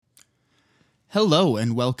Hello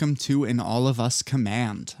and welcome to An All of Us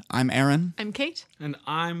Command. I'm Aaron. I'm Kate. And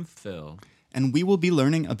I'm Phil. And we will be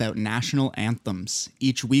learning about national anthems.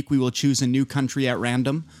 Each week we will choose a new country at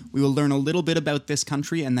random. We will learn a little bit about this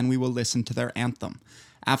country and then we will listen to their anthem.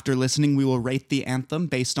 After listening, we will rate the anthem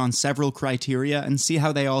based on several criteria and see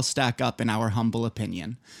how they all stack up in our humble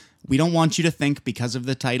opinion. We don't want you to think because of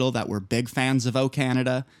the title that we're big fans of O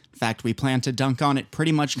Canada. In fact, we plan to dunk on it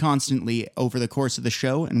pretty much constantly over the course of the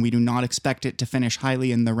show, and we do not expect it to finish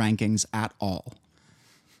highly in the rankings at all.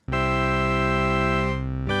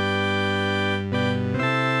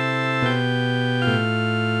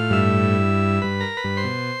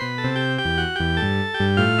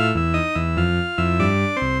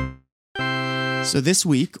 So this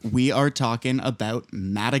week, we are talking about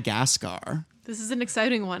Madagascar. This is an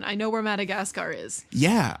exciting one. I know where Madagascar is.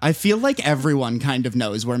 Yeah, I feel like everyone kind of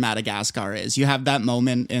knows where Madagascar is. You have that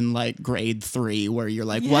moment in like grade 3 where you're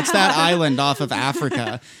like, what's that island off of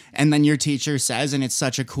Africa? And then your teacher says, and it's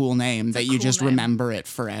such a cool name that you just remember it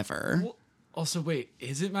forever. Well, also, wait,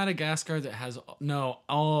 is it Madagascar that has... No.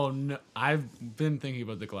 Oh, no. I've been thinking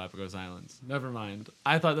about the Galapagos Islands. Never mind.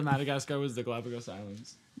 I thought that Madagascar was the Galapagos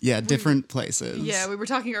Islands. Yeah, different places. Yeah, we were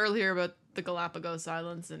talking earlier about the Galapagos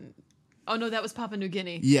Islands and... Oh, no, that was Papua New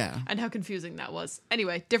Guinea. Yeah. And how confusing that was.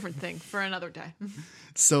 Anyway, different thing for another day.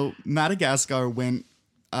 So Madagascar went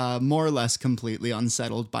more or less completely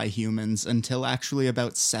unsettled by humans until actually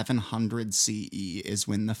about 700 CE is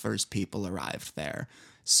when the first people arrived there.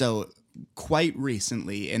 So quite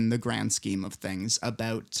recently in the grand scheme of things,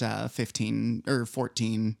 about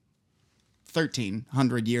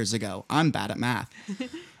 1,300 years ago. I'm bad at math.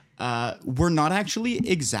 We're not actually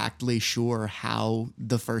exactly sure how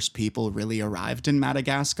the first people really arrived in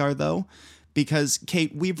Madagascar, though, because,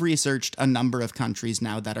 Kate, we've researched a number of countries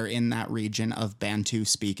now that are in that region of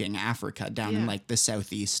Bantu-speaking Africa, down in, like, the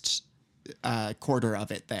southeast quarter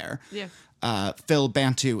of it there. Yeah. Phil,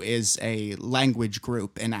 Bantu is a language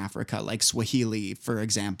group in Africa, like Swahili, for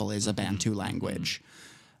example, is a Bantu language.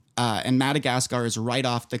 And Madagascar is right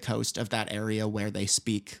off the coast of that area where they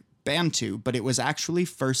speak Bantu, but it was actually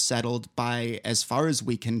first settled by, as far as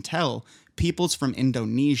we can tell, peoples from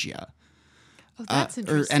Indonesia. Oh, that's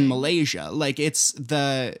interesting. And Malaysia. Like, it's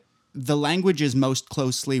the language is most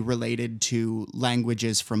closely related to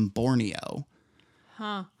languages from Borneo.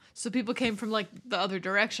 Huh. So people came from, like, the other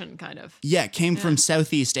direction, kind of. Yeah, came from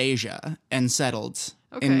Southeast Asia and settled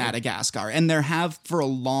in Madagascar. And there have, for a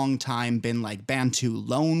long time, been, like, Bantu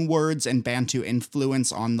loan words and Bantu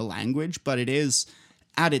influence on the language, but it is...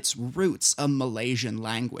 at its roots, a Malaysian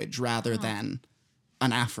language rather than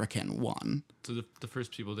an African one. So the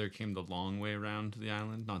first people there came the long way around the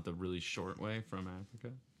island, not the really short way from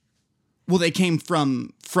Africa? Well, they came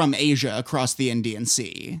from Asia across the Indian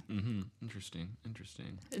Sea. Mm-hmm. Interesting.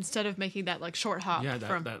 Instead of making that, like, short hop. Yeah,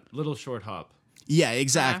 that little short hop. Yeah,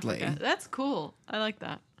 exactly. Africa. That's cool. I like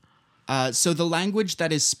that. So the language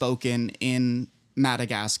that is spoken in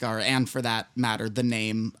Madagascar, and for that matter, the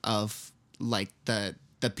name of, like, the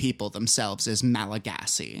people themselves is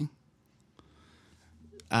Malagasy.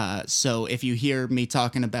 So if you hear me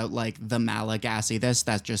talking about, like, the Malagasy,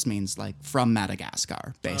 that just means, like, from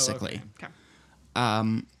Madagascar, basically. Oh,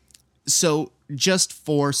 okay. So just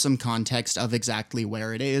for some context of exactly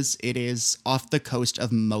where it is off the coast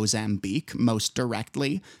of Mozambique, most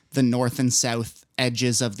directly. The north and south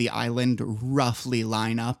edges of the island roughly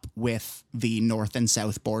line up with the north and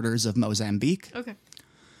south borders of Mozambique. Okay.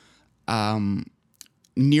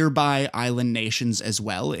 Nearby island nations as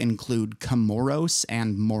well include Comoros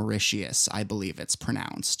and Mauritius, I believe it's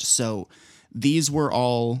pronounced. So these were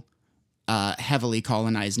all heavily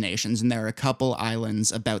colonized nations, and there are a couple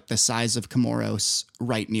islands about the size of Comoros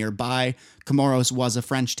right nearby. Comoros was a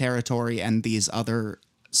French territory, and these other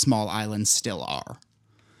small islands still are.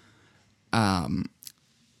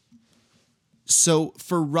 So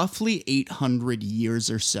for roughly 800 years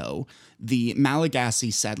or so, the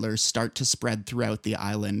Malagasy settlers start to spread throughout the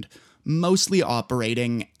island, mostly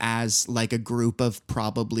operating as like a group of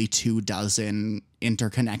probably 24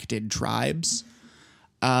 interconnected tribes.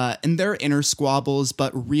 And there are inner squabbles,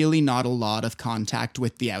 but really not a lot of contact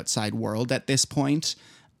with the outside world at this point,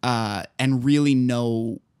 and really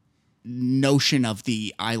no notion of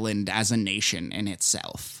the island as a nation in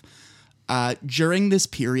itself. During this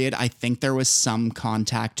period, I think there was some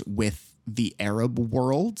contact with the Arab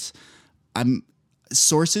world.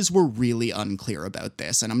 Sources were really unclear about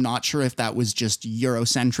this, and I'm not sure if that was just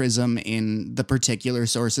Eurocentrism in the particular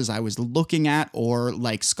sources I was looking at or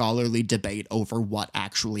like scholarly debate over what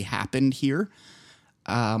actually happened here.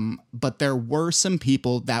 But there were some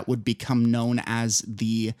people that would become known as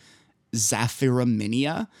the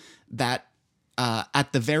Zaphiraminia that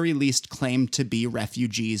at the very least, claimed to be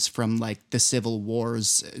refugees from like the civil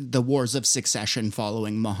wars, the wars of succession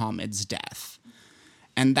following Muhammad's death.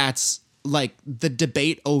 And that's like the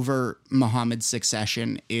debate over Muhammad's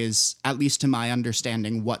succession is, at least to my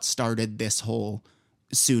understanding, what started this whole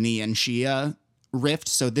Sunni and Shia rift.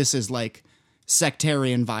 So this is like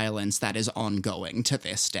sectarian violence that is ongoing to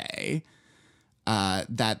this day.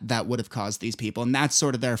 That would have caused these people, and that's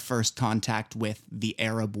sort of their first contact with the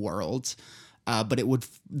Arab world. But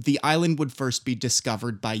the island would first be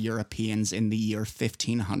discovered by Europeans in the year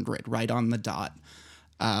 1500, right on the dot,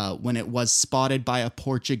 when it was spotted by a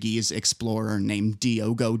Portuguese explorer named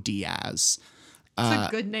Diogo Diaz. It's a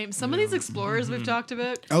good name. Some of these explorers we've talked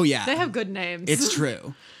about, Oh yeah, they have good names. it's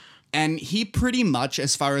true. And he pretty much,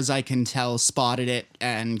 as far as I can tell, spotted it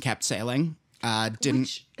and kept sailing.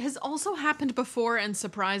 Which has also happened before and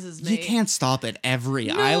surprises me. You can't stop at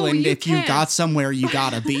every island. you If you can't. got somewhere, you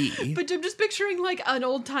gotta be. But I'm just picturing like an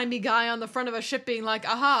old-timey guy on the front of a ship being like,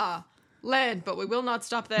 aha, land, but we will not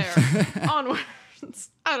stop there.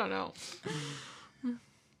 Onwards. I don't know.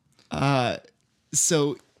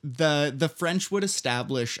 So the French would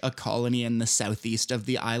establish a colony in the southeast of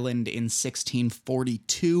the island in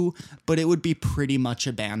 1642, but it would be pretty much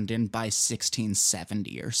abandoned by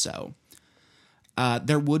 1670 or so.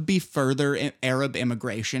 There would be further Arab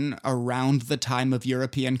immigration around the time of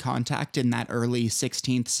European contact in that early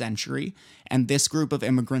 16th century, and this group of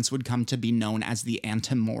immigrants would come to be known as the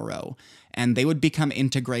Anti-Moro, and they would become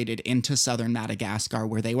integrated into southern Madagascar,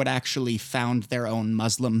 where they would actually found their own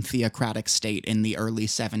Muslim theocratic state in the early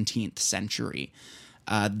 17th century.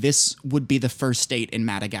 This would be the first state in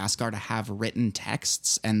Madagascar to have written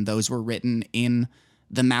texts, and those were written in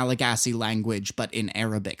the Malagasy language, but in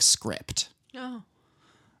Arabic script. Oh.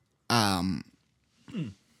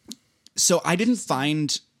 So I didn't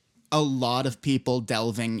find a lot of people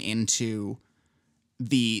delving into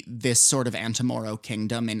this sort of Anti-Moro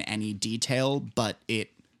kingdom in any detail, but it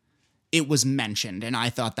was mentioned, and I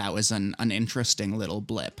thought that was an interesting little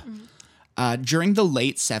blip. During the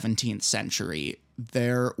late 17th century,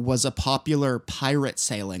 there was a popular pirate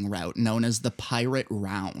sailing route known as the Pirate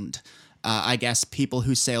Round. I guess people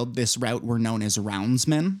who sailed this route were known as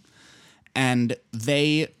roundsmen. And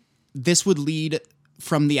this would lead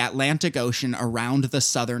from the Atlantic Ocean around the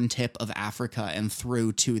southern tip of Africa and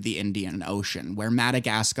through to the Indian Ocean, where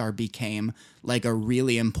Madagascar became like a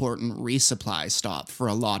really important resupply stop for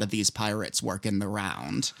a lot of these pirates working the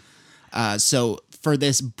round. So for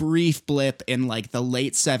this brief blip in like the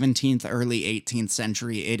late 17th, early 18th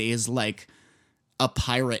century, it is like a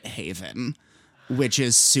pirate haven, which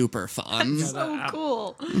is super fun. So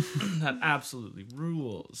cool. That absolutely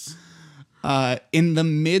rules. In the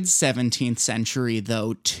mid 17th century,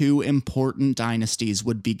 though, two important dynasties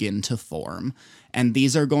would begin to form, and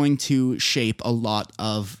these are going to shape a lot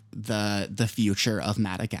of the future of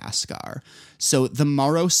Madagascar. So the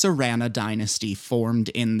Maro-Serrana dynasty formed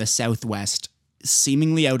in the southwest,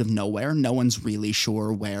 seemingly out of nowhere. No one's really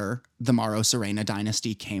sure where the Maro-Serrana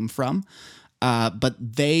dynasty came from, but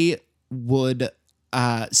they would...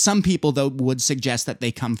 some people, though, would suggest that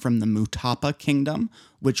they come from the Mutapa Kingdom,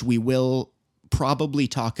 which we will probably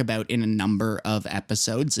talk about in a number of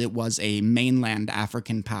episodes. It was a mainland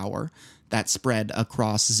African power that spread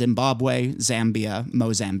across Zimbabwe, Zambia,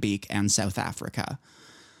 Mozambique, and South Africa.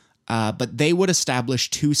 But they would establish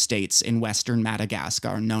two states in western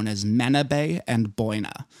Madagascar known as Menabe and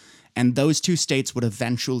Boina. And those two states would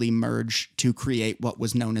eventually merge to create what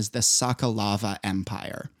was known as the Sakalava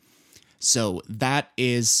Empire. So that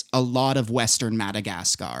is a lot of western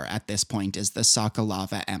Madagascar at this point, is the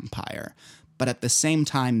Sakalava Empire. But at the same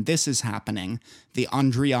time this is happening, the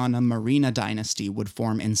Andriana Marina dynasty would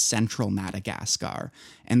form in central Madagascar,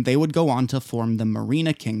 and they would go on to form the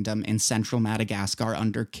Marina Kingdom in central Madagascar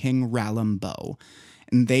under King Ralimbo.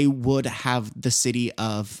 And they would have the city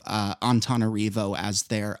of Antananarivo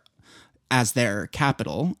as their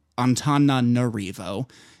capital, Antananarivo.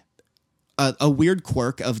 A weird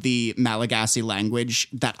quirk of the Malagasy language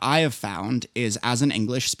that I have found is, as an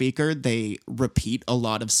English speaker, they repeat a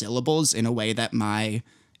lot of syllables in a way that my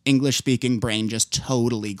English-speaking brain just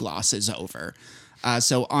totally glosses over.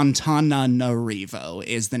 So Antananarivo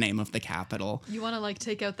is the name of the capital. You want to like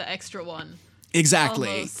take out the extra one. Exactly.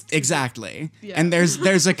 Almost. Exactly. Yeah. And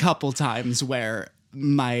there's a couple times where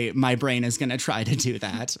my brain is going to try to do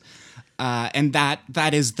that. And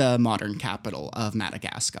that is the modern capital of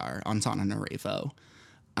Madagascar, Antananarivo.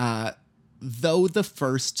 Though the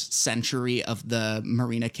first century of the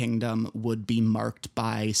Marina Kingdom would be marked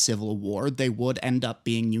by civil war, they would end up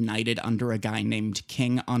being united under a guy named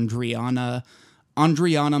King Andrianum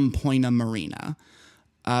Poina Marina.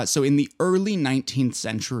 So in the early 19th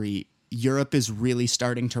century, Europe is really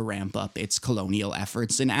starting to ramp up its colonial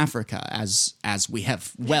efforts in Africa, as we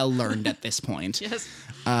have well learned at this point. Yes.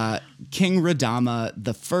 King Radama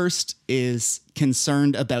I is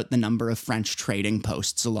concerned about the number of French trading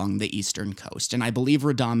posts along the eastern coast, and I believe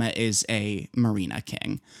Radama is a Marina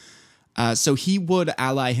king. So he would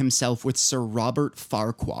ally himself with Sir Robert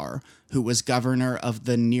Farquhar, who was governor of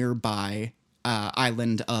the nearby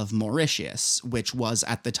island of Mauritius, which was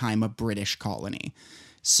at the time a British colony.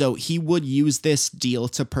 So he would use this deal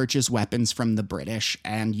to purchase weapons from the British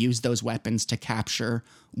and use those weapons to capture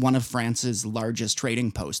one of France's largest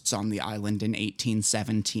trading posts on the island in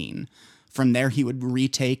 1817. From there, he would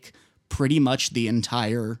retake pretty much the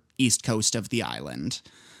entire east coast of the island.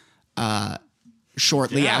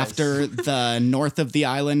 Shortly after, the north of the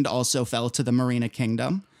island also fell to the Marina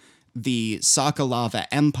Kingdom. The Sakalava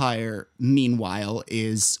Empire, meanwhile,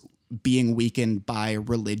 is being weakened by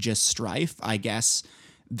religious strife, I guess.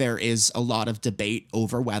 There is a lot of debate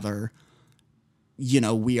over whether,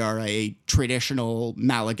 we are a traditional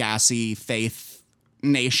Malagasy faith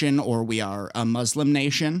nation or we are a Muslim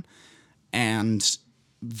nation. And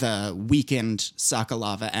the weakened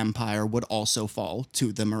Sakalava Empire would also fall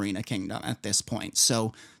to the Marina Kingdom at this point.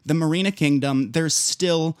 So the Marina Kingdom, there's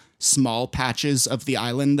still small patches of the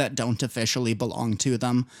island that don't officially belong to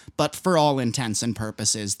them, but for all intents and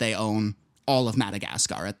purposes, they own all of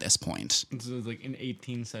Madagascar at this point. So like in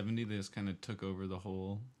 1870, they just kind of took over the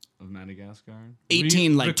whole of Madagascar.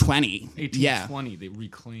 1820. 1820, they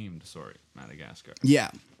reclaimed, Madagascar. Yeah.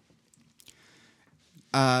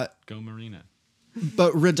 Go Marina.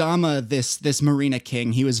 But Radama, this Marina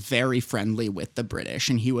king, he was very friendly with the British,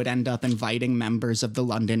 and he would end up inviting members of the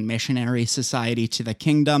London Missionary Society to the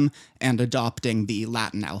kingdom and adopting the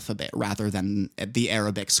Latin alphabet rather than the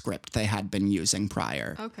Arabic script they had been using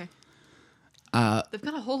prior. Okay. They've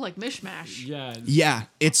got a whole mishmash. Yeah. Yeah,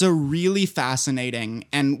 it's a really fascinating,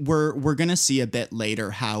 and we're gonna see a bit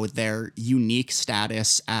later how their unique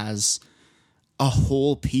status as a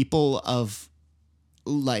whole people of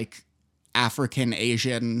African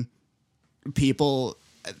Asian people,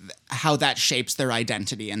 how that shapes their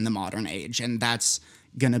identity in the modern age, and that's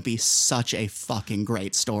gonna be such a fucking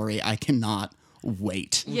great story. I cannot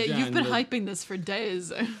wait. Yeah, you've been hyping this for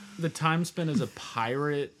days. The time spent as a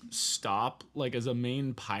pirate stop, as a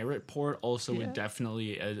main pirate port, also would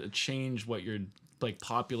definitely change what your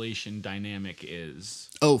population dynamic is.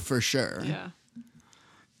 Oh, for sure. Yeah.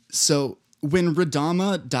 So when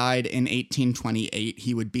Radama died in 1828,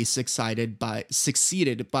 he would be succeeded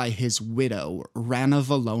by his widow,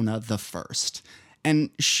 Ranavalona I. And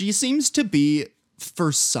she seems to be,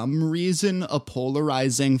 for some reason, a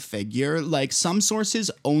polarizing figure. Some sources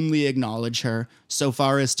only acknowledge her so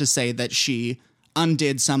far as to say that she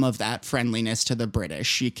undid some of that friendliness to the British.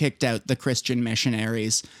 She kicked out the Christian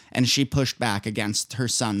missionaries, and she pushed back against her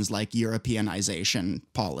son's Europeanization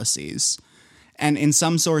policies. And in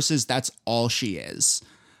some sources, that's all she is.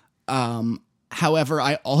 However,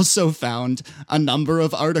 I also found a number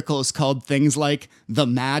of articles called things like The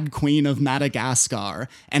Mad Queen of Madagascar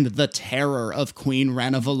and The Terror of Queen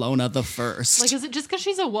Ranavalona I. Is it just because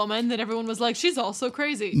she's a woman that everyone was like, she's also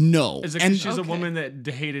crazy? No. Is it because she's a woman that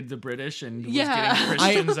hated the British and was getting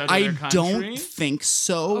Christians out of their country? I don't think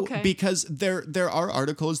so, because there are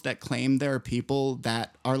articles that claim there are people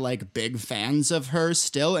that are big fans of her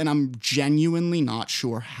still, and I'm genuinely not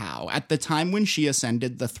sure how. At the time when she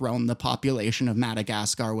ascended the throne, the population of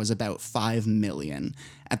Madagascar was about 5 million.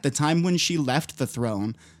 At the time when she left the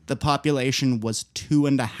throne, the population was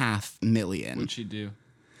 2.5 million. What'd she do?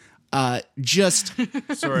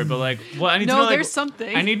 Sorry, but I need to know. There's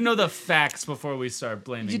something. I need to know the facts before we start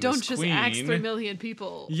blaming. You don't this just queen. axe 3 million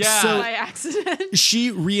people by accident.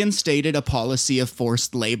 She reinstated a policy of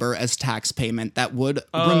forced labor as tax payment that would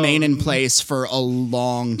remain in place for a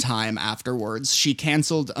long time afterwards. She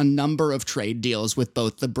canceled a number of trade deals with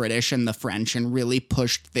both the British and the French and really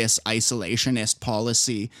pushed this isolationist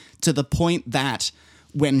policy to the point that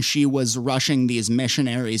when she was rushing these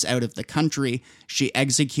missionaries out of the country, she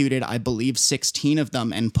executed, I believe, 16 of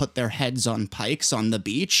them and put their heads on pikes on the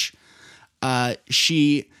beach.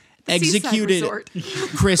 She executed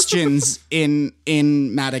Christians in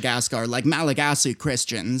Madagascar, Malagasy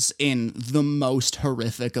Christians, in the most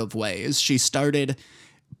horrific of ways. She started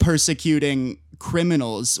persecuting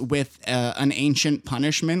criminals with an ancient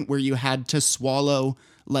punishment where you had to swallow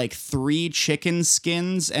 3 chicken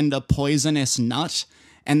skins and a poisonous nut.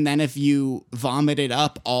 And then if you vomited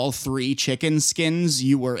up all 3 chicken skins,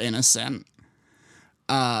 you were innocent.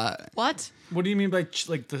 What? What do you mean by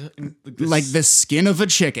the skin of a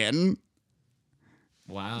chicken?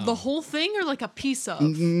 Wow. The whole thing or like a piece of?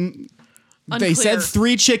 They said Unclear.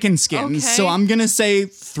 3 chicken skins, so Okay. I'm gonna say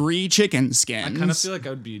 3 chicken skins. I kind of feel like I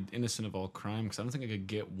would be innocent of all crime because I don't think I could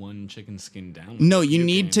get one chicken skin down. with No, a you video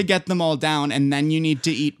need to game. get them all down, and then you need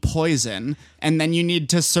to eat poison, and then you need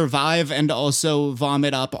to survive and also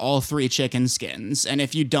vomit up all 3 chicken skins. And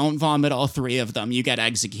if you don't vomit all 3 of them, you get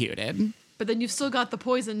executed. But then you've still got the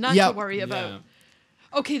poison nut Yep. to worry about. Yeah.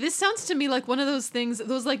 Okay, this sounds to me like one of those things,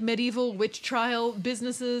 those like medieval witch trial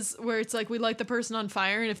businesses where it's like we light the person on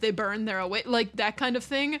fire and if they burn, they're away. Like that kind of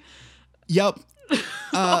thing. Yep.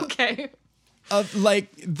 Okay. Like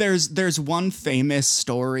there's one famous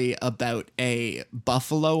story about a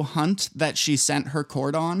buffalo hunt that she sent her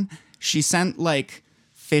court on. She sent like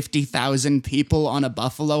 50,000 people on a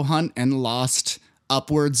buffalo hunt and lost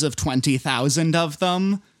upwards of 20,000 of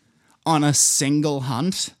them on a single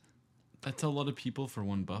hunt. That's a lot of people for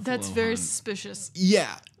one buffalo. That's very hunt. suspicious.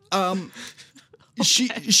 Yeah.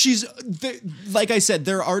 She's like I said,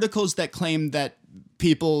 there are articles that claim that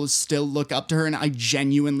people still look up to her, and I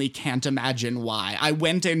genuinely can't imagine why. I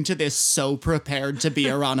went into this so prepared to be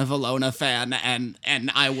a Rana Valona fan,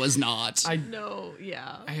 and I was not. No,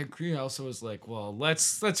 yeah. I agree. I also was like, well,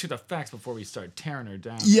 let's hear the facts before we start tearing her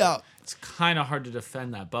down. Yeah. It's kind of hard to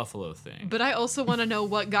defend that buffalo thing. But I also want to know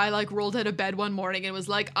what guy like rolled out of bed one morning and was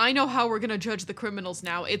like, I know how we're going to judge the criminals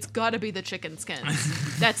now. It's got to be the chicken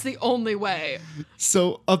skins. That's the only way.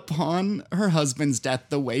 So upon her husband's death,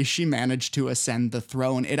 the way she managed to ascend the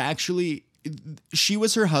throne, she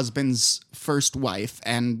was her husband's first wife,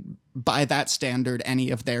 and by that standard, any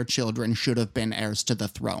of their children should have been heirs to the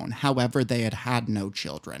throne. However, they had had no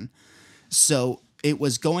children. So it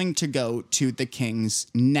was going to go to the king's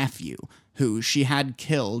nephew, who she had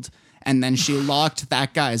killed, and then she locked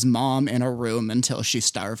that guy's mom in a room until she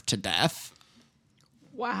starved to death.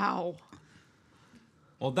 Wow.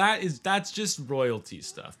 Well, that's just royalty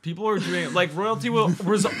stuff. People are doing like royalty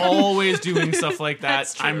was always doing stuff like that.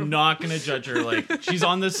 That's true. I'm not gonna judge her. Like she's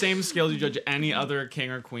on the same scale you judge any other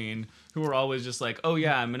king or queen who are always just like, oh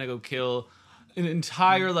yeah, I'm gonna go kill an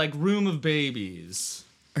entire like room of babies.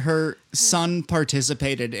 Her son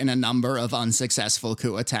participated in a number of unsuccessful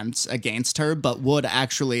coup attempts against her, but would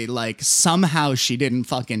actually, like, somehow she didn't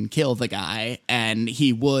fucking kill the guy, and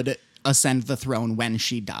he would ascend the throne when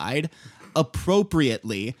she died.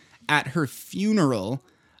 Appropriately, at her funeral,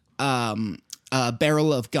 a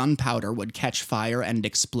barrel of gunpowder would catch fire and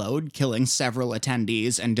explode, killing several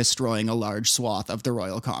attendees and destroying a large swath of the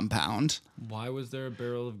royal compound. Why was there a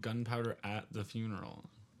barrel of gunpowder at the funeral?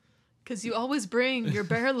 Because you always bring your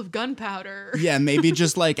barrel of gunpowder. Yeah, maybe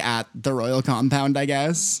just, like, at the royal compound, I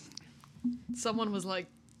guess. Someone was like,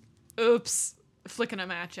 oops, flicking a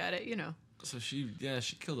match at it, you know. So she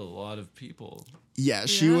killed a lot of people. Yeah,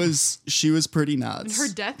 she Yeah. was pretty nuts. Her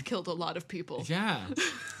death killed a lot of people. Yeah.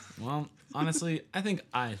 Well, honestly, I think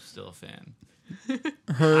I'm still a fan.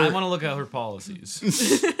 Her I want to look at her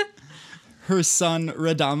policies. Her son,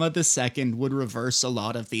 Radama II, would reverse a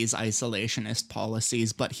lot of these isolationist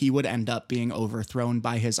policies, but he would end up being overthrown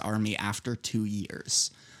by his army after 2 years.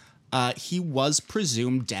 He was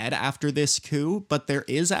presumed dead after this coup, but there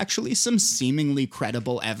is actually some seemingly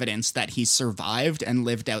credible evidence that he survived and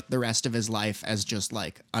lived out the rest of his life as just,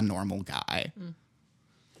 like, a normal guy.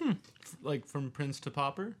 Like from Prince to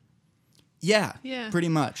Pauper? Yeah, Yeah. pretty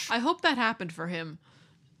much. I hope that happened for him.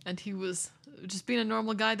 And he was just being a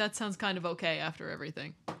normal guy. That sounds kind of okay after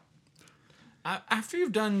everything. After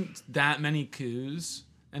you've done that many coups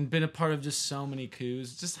and been a part of just so many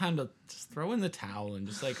coups, just time to just throw in the towel and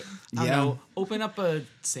just like, I don't Yeah. know, open up a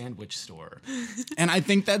sandwich store. And I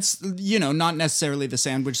think that's, not necessarily the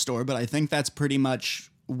sandwich store, but I think that's pretty much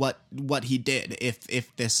what he did,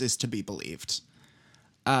 if this is to be believed.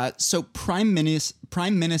 So Prime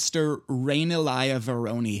Minister Rainilaia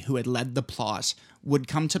Veroni, who had led the plot, would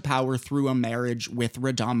come to power through a marriage with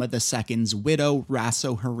Radama II's widow,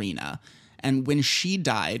 Rasoherina. And when she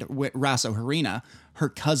died, Rasoherina, her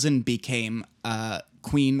cousin became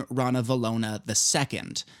Queen Ranavalona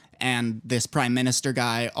II. And this prime minister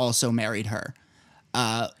guy also married her.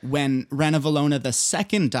 When Ranavalona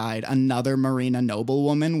II died, another Marina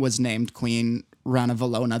noblewoman was named Queen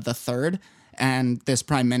Ranavalona III. And this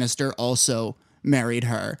prime minister also married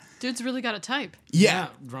her. Dude's really got a type. Yeah.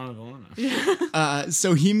 Ron Valona.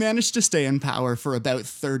 So he managed to stay in power for about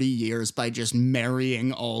 30 years by just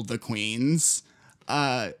marrying all the queens.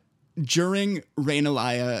 During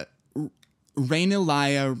Rainilaia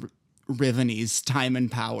Rivani's time in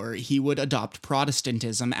power, he would adopt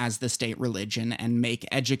Protestantism as the state religion and make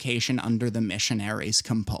education under the missionaries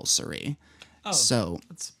compulsory. Oh, So,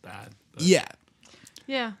 that's bad. But yeah.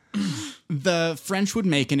 Yeah. The French would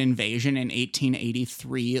make an invasion in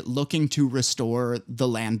 1883, looking to restore the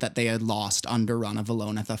land that they had lost under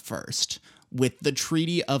Ranavalona I. With the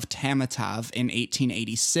Treaty of Tamatave in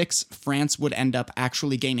 1886, France would end up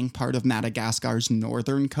actually gaining part of Madagascar's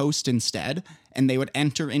northern coast instead, and they would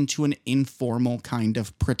enter into an informal kind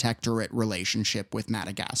of protectorate relationship with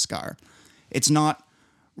Madagascar. It's not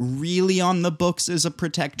really on the books as a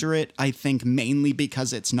protectorate, I think mainly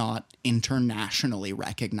because it's not internationally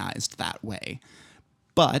recognized that way.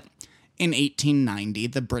 But in 1890,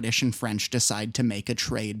 the British and French decide to make a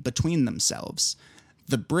trade between themselves.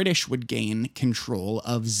 The British would gain control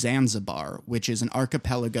of Zanzibar, which is an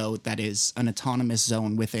archipelago that is an autonomous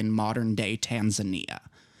zone within modern-day Tanzania.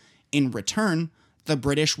 In return, the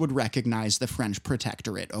British would recognize the French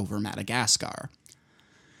protectorate over Madagascar.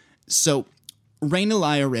 So,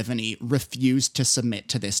 Ranelagh refused to submit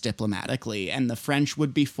to this diplomatically, and the French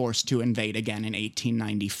would be forced to invade again in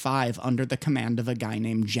 1895 under the command of a guy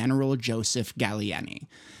named General Joseph Gallieni.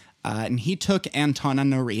 And he took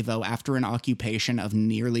Antananarivo after an occupation of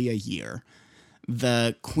nearly a year.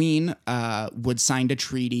 The Queen would sign a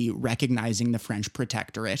treaty recognizing the French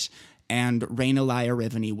protectorate, and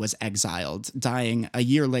Ranelagh was exiled, dying a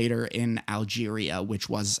year later in Algeria, which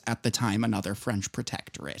was at the time another French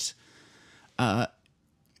protectorate.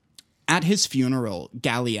 At his funeral,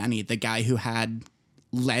 Gallieni, the guy who had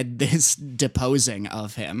led this deposing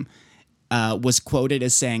of him, was quoted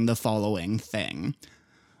as saying the following thing: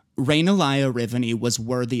 Ranelagh was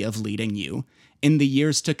worthy of leading you. In the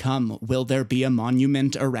years to come, will there be a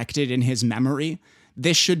monument erected in his memory?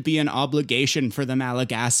 This should be an obligation for the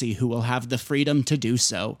Malagasy who will have the freedom to do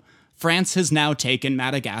so. France has now taken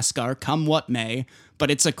Madagascar, come what may, but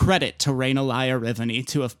it's a credit to Ranelagh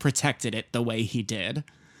to have protected it the way he did.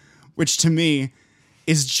 Which to me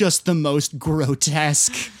is just the most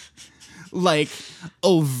grotesque, like,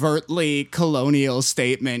 overtly colonial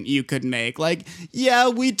statement you could make. Like, yeah,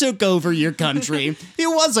 we took over your country. He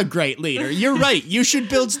was a great leader. You're right. You should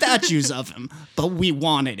build statues of him. But we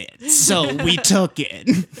wanted it, so we took it.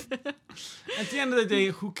 At the end of the day,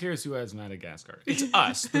 who cares who has Madagascar? It's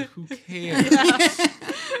us, but who cares?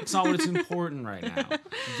 It's not what's important right now.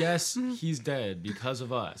 Yes, he's dead because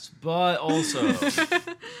of us, but also...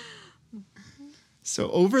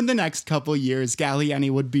 So over the next couple years,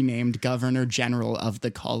 Gallieni would be named Governor General of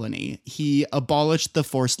the colony. He abolished the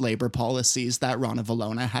forced labor policies that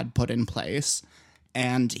Ranavalona had put in place,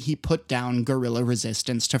 and he put down guerrilla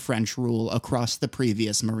resistance to French rule across the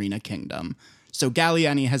previous Marina Kingdom. So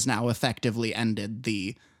Gallieni has now effectively ended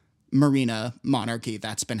the Marina monarchy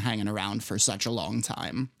that's been hanging around for such a long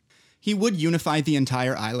time. He would unify the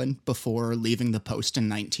entire island before leaving the post in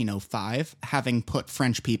 1905, having put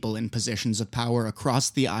French people in positions of power across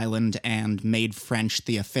the island and made French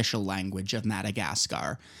the official language of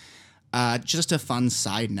Madagascar. Just a fun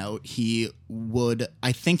side note,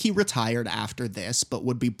 I think he retired after this, but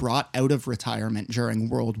would be brought out of retirement during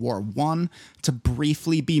World War I to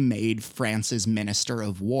briefly be made France's Minister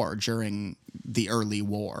of War during the early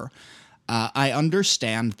war. I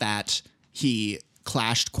understand that he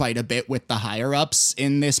clashed quite a bit with the higher-ups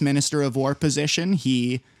in this Minister of War position.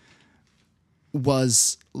 He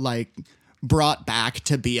was, like, brought back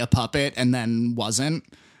to be a puppet and then wasn't.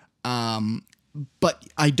 But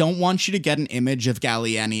I don't want you to get an image of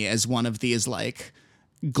Gallieni as one of these, like,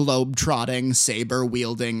 globe-trotting,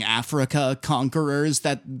 saber-wielding Africa conquerors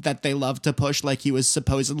that they love to push. Like, he was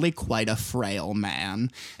supposedly quite a frail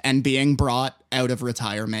man, and being brought out of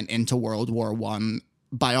retirement into World War I,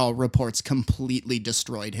 by all reports, completely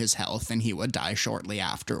destroyed his health, and he would die shortly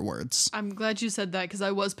afterwards. I'm glad you said that, because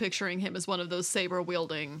I was picturing him as one of those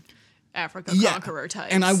saber-wielding Africa conqueror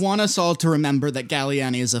types. And I want us all to remember that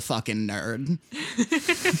Gallieni is a fucking nerd.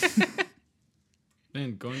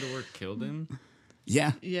 Man, going to work killed him?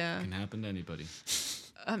 Yeah. Yeah. Can happen to anybody.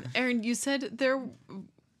 Aaron, you said there,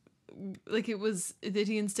 like, it was that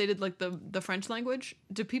he instated, like, the French language.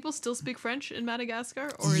 Do people still speak French in Madagascar,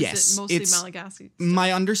 or is it mostly Malagasy?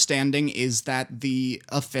 My understanding is that the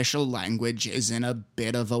official language is in a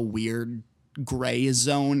bit of a weird gray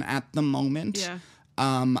zone at the moment. Yeah.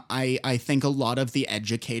 I think a lot of the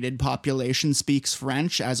educated population speaks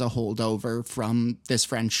French as a holdover from this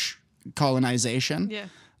French colonization. Yeah.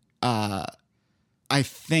 I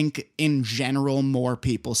think in general more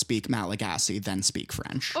people speak Malagasy than speak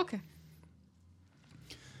French. Okay.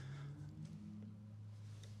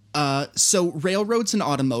 So railroads and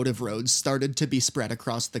automotive roads started to be spread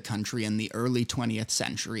across the country in the early 20th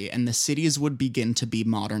century, and the cities would begin to be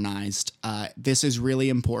modernized. This is really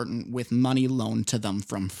important, with money loaned to them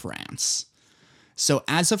from France. So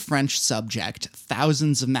as a French subject,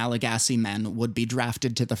 thousands of Malagasy men would be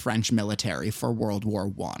drafted to the French military for World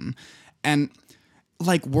War I. And,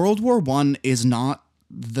 like, World War I is not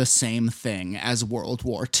the same thing as World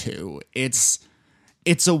War II. It's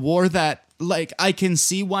a war that, like, I can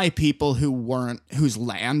see why people whose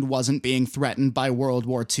land wasn't being threatened by World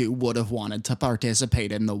War II would have wanted to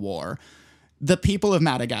participate in the war. The people of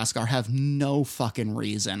Madagascar have no fucking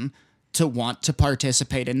reason to want to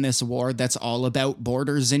participate in this war that's all about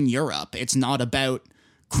borders in Europe. It's not about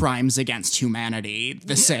crimes against humanity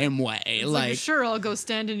the same way. It's like, sure, I'll go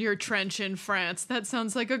stand in your trench in France. That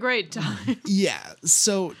sounds like a great time. Yeah.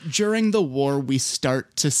 So during the war, we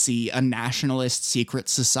start to see a nationalist secret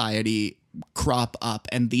society crop up,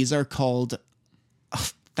 and these are called,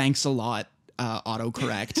 thanks a lot,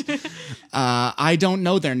 autocorrect. I don't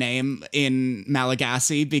know their name in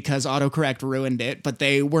Malagasy because autocorrect ruined it, but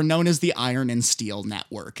they were known as the Iron and Steel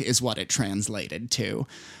Network is what it translated to.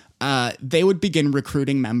 They would begin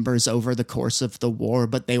recruiting members over the course of the war,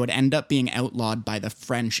 but they would end up being outlawed by the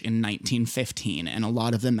French in 1915, and a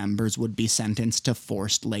lot of the members would be sentenced to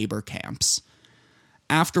forced labor camps.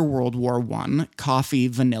 After World War I, coffee,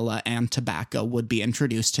 vanilla, and tobacco would be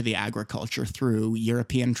introduced to the agriculture through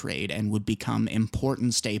European trade and would become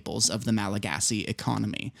important staples of the Malagasy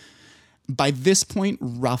economy. By this point,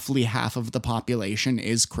 roughly half of the population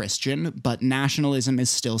is Christian, but nationalism is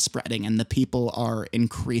still spreading and the people are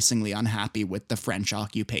increasingly unhappy with the French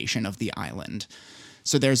occupation of the island.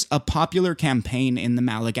 So there's a popular campaign in the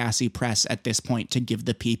Malagasy press at this point to give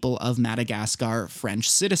the people of Madagascar French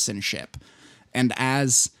citizenship. And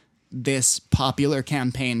as this popular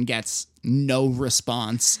campaign gets no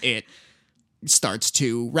response, it starts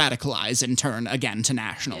to radicalize and turn again to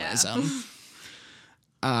nationalism.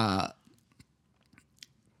 Yeah.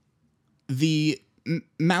 The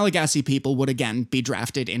Malagasy people would again be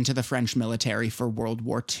drafted into the French military for World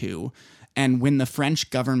War II. And when the French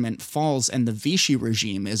government falls and the Vichy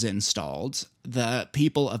regime is installed, the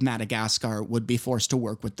people of Madagascar would be forced to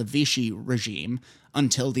work with the Vichy regime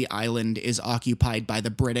until the island is occupied by the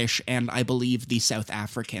British and, I believe, the South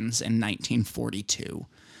Africans in 1942.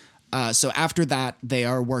 So after that, they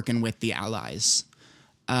are working with the Allies.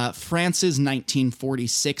 France's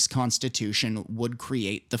 1946 constitution would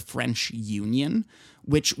create the French Union,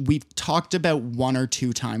 which we've talked about one or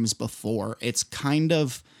two times before. It's kind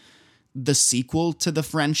of the sequel to the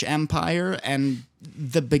French Empire and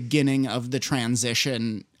the beginning of the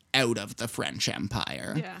transition out of the French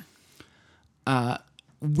Empire. Yeah.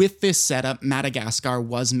 With this setup, Madagascar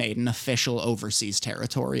was made an official overseas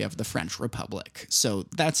territory of the French Republic. So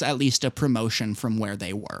that's at least a promotion from where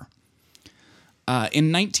they were.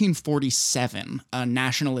 In 1947, a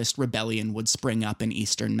nationalist rebellion would spring up in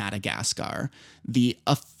eastern Madagascar. The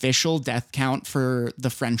official death count for the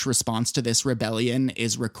French response to this rebellion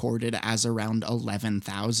is recorded as around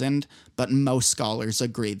 11,000, but most scholars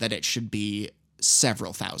agree that it should be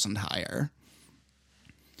several thousand higher.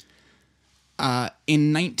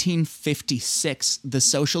 In 1956, the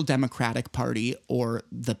Social Democratic Party, or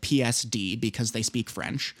the PSD, because they speak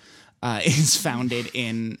French, is founded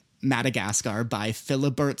in Madagascar by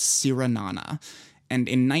Philibert Tsiranana. And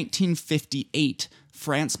in 1958,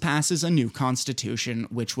 France passes a new constitution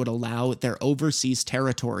which would allow their overseas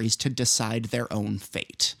territories to decide their own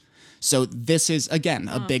fate. So this is, again,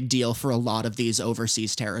 a big deal for a lot of these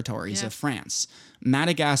overseas territories of France.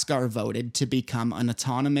 Madagascar voted to become an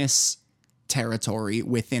autonomous territory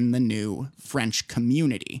within the new French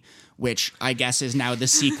community, which I guess is now the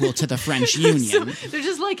sequel to the French Union. So they're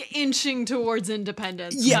just like inching towards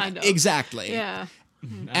independence. Yeah, kind of. Exactly. Yeah.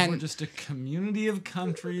 And we're just a community of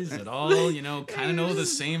countries that all, kind of know the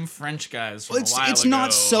same French guys from a while ago. It's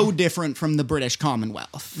not so different from the British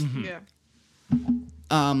Commonwealth. Mm-hmm.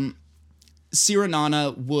 Yeah.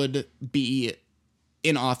 Tsiranana would be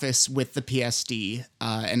in office with the PSD,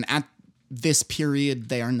 and at this period,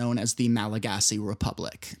 they are known as the Malagasy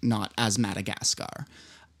Republic, not as Madagascar.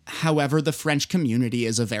 However, the French community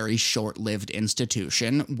is a very short-lived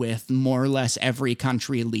institution, with more or less every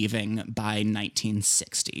country leaving by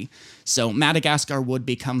 1960. So Madagascar would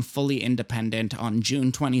become fully independent on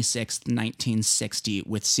June 26, 1960,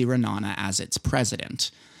 with Tsiranana as its president.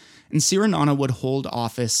 And Tsiranana would hold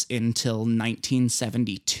office until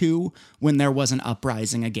 1972, when there was an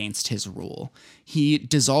uprising against his rule. He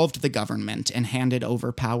dissolved the government and handed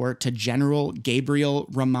over power to General Gabriel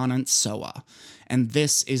Ramanantsoa. And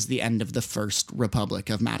this is the end of the First Republic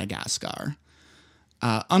of Madagascar.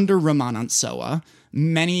 Under Ramanantsoa,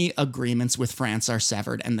 many agreements with France are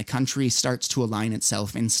severed, and the country starts to align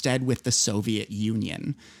itself instead with the Soviet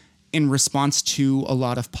Union. In response to a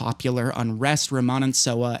lot of popular unrest,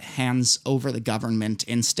 Ramanantsoa hands over the government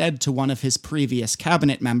instead to one of his previous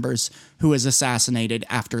cabinet members, who was assassinated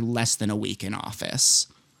after less than a week in office.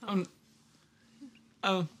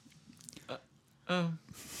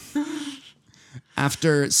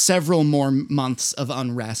 After several more months of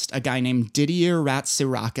unrest, a guy named Didier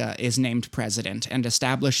Ratsiraka is named president and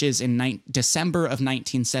establishes in December of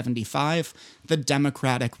 1975 the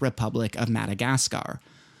Democratic Republic of Madagascar.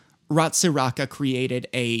 Ratsiraka created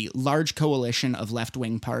a large coalition of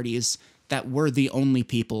left-wing parties that were the only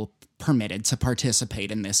people permitted to participate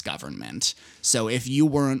in this government. So if you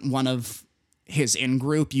weren't one of his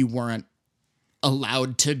in-group, you weren't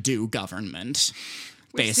allowed to do government.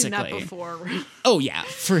 We've seen that before. Oh, yeah,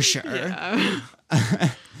 for sure. Yeah.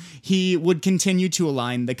 He would continue to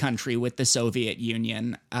align the country with the Soviet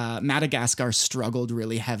Union. Madagascar struggled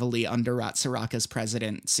really heavily under Ratsiraka's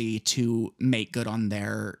presidency to make good on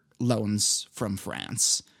their loans from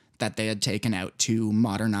France that they had taken out to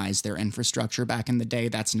modernize their infrastructure back in the day.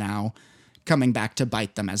 That's now coming back to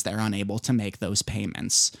bite them as they're unable to make those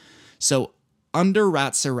payments. So under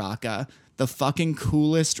Ratsiraka, the fucking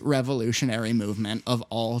coolest revolutionary movement of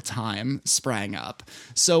all time sprang up.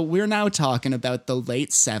 So we're now talking about the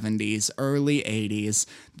late 70s, early 80s.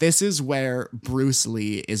 This is where Bruce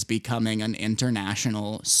Lee is becoming an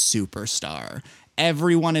international superstar.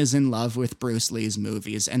 Everyone is in love with Bruce Lee's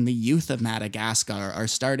movies, and the youth of Madagascar are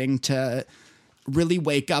starting to really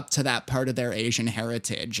wake up to that part of their Asian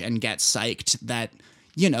heritage and get psyched that,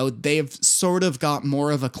 you know, they've sort of got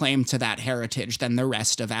more of a claim to that heritage than the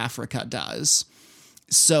rest of Africa does.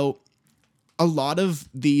 So a lot of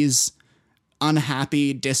these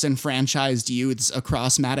unhappy, disenfranchised youths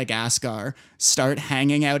across Madagascar start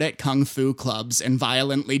hanging out at kung fu clubs and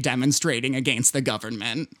violently demonstrating against the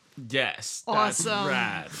government. Yes, that's awesome.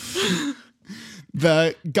 Rad.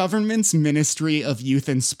 The government's Ministry of Youth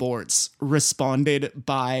and Sports responded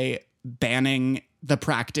by banning the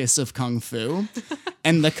practice of kung fu,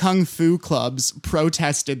 and the kung fu clubs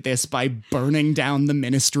protested this by burning down the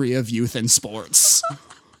Ministry of Youth and Sports.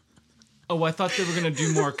 Oh, I thought they were going to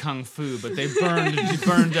do more kung fu, but they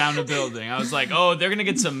burned down a building. I was like, oh, they're going to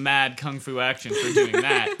get some mad kung fu action for doing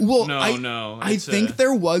that. Well, no. I think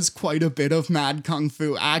there was quite a bit of mad kung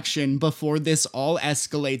fu action before this all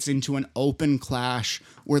escalates into an open clash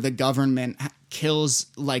where the government kills,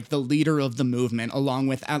 like, the leader of the movement, along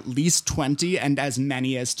with at least 20 and as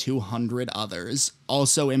many as 200 others,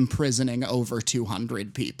 also imprisoning over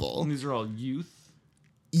 200 people. And these are all youth?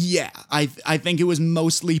 Yeah, I think it was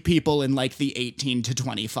mostly people in, like, the 18 to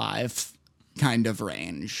 25 kind of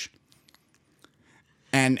range.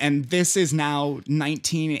 And this is now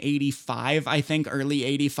 1985, I think, early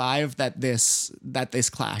 85, that this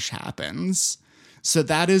clash happens. So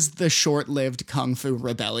that is the short-lived Kung Fu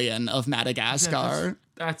rebellion of Madagascar. Yeah,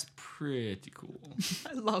 that's pretty cool.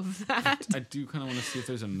 I love that. I do kind of want to see if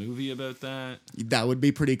there's a movie about that. That would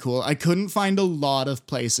be pretty cool. I couldn't find a lot of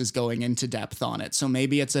places going into depth on it, so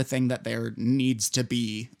maybe it's a thing that there needs to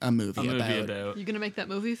be a movie about. You gonna make that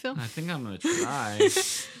movie, Phil? I think I'm gonna try.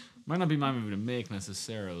 Might not be my movie to make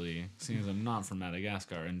necessarily, seeing as I'm not from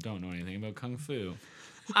Madagascar and don't know anything about Kung Fu.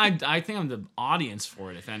 I think I'm the audience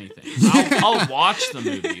for it, if anything. I'll watch the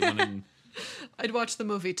movie. I'd watch the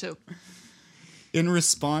movie, too. In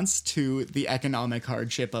response to the economic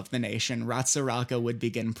hardship of the nation, Ratsiraka would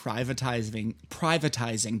begin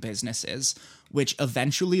privatizing businesses, which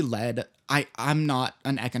eventually led... I'm not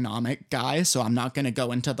an economic guy, so I'm not going to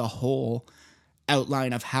go into the whole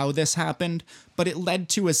outline of how this happened, but it led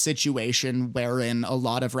to a situation wherein a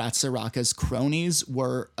lot of Ratsiraka's cronies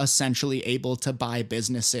were essentially able to buy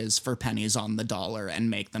businesses for pennies on the dollar and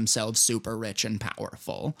make themselves super rich and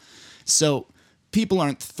powerful. So people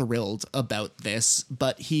aren't thrilled about this,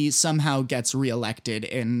 but he somehow gets reelected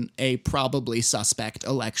in a probably suspect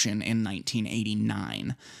election in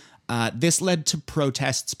 1989. This led to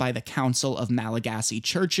protests by the Council of Malagasy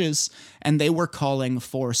Churches, and they were calling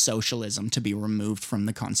for socialism to be removed from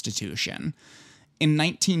the constitution. In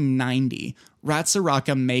 1990,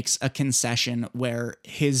 Ratsiraka makes a concession where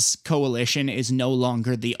his coalition is no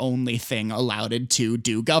longer the only thing allowed to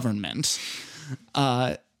do government.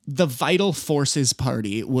 The Vital Forces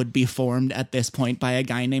Party would be formed at this point by a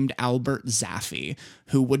guy named Albert Zafy,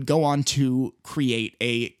 who would go on to create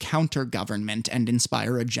a counter-government and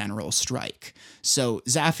inspire a general strike. So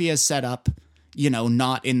Zafy has set up,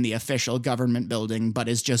 not in the official government building, but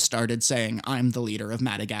has just started saying, I'm the leader of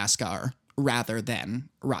Madagascar, rather than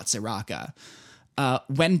Ratsiraka.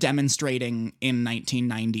 When demonstrating in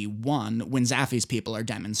 1991, when Zafi's people are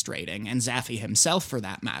demonstrating, and Zafi himself for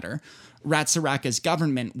that matter, Ratsiraka's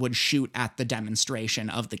government would shoot at the demonstration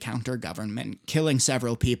of the counter-government, killing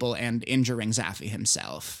several people and injuring Zafi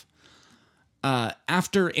himself.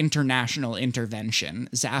 After international intervention,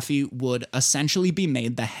 Zafi would essentially be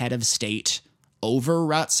made the head of state over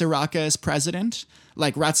Ratsiraka as president.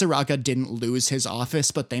 Like, Ratsiraka didn't lose his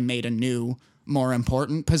office, but they made a new, more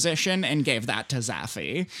important position and gave that to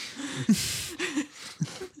Zafi.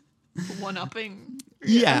 One-upping.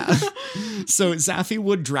 Yeah. So Zafi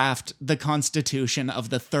would draft the constitution of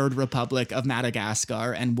the Third Republic of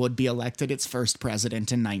Madagascar and would be elected its first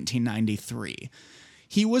president in 1993.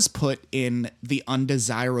 He was put in the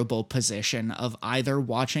undesirable position of either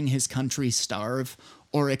watching his country starve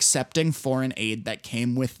or accepting foreign aid that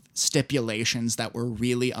came with stipulations that were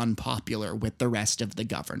really unpopular with the rest of the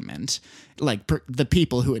government, like the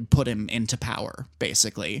people who had put him into power,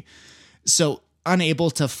 basically. So, unable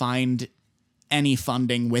to find any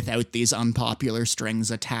funding without these unpopular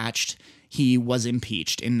strings attached, he was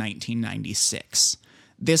impeached in 1996.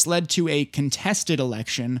 This led to a contested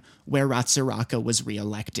election where Ratsiraka was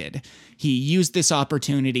reelected. He used this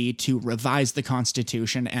opportunity to revise the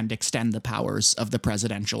constitution and extend the powers of the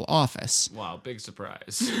presidential office. Wow, big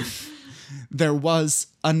surprise. There was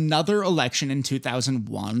another election in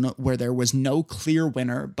 2001 where there was no clear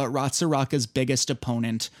winner, but Ratsiraka's biggest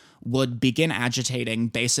opponent would begin agitating,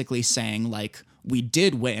 basically saying, like, we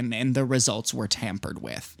did win and the results were tampered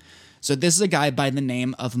with. So this is a guy by the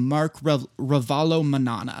name of Mark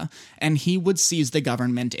Ravalomanana, and he would seize the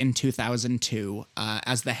government in 2002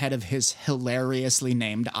 as the head of his hilariously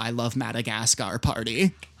named I Love Madagascar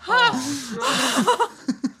party.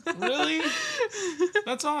 Really?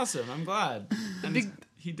 That's awesome. I'm glad. And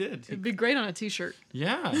he did. It'd be great on a t-shirt.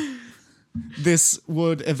 Yeah. This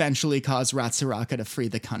would eventually cause Ratsiraka to free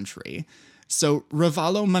the country. So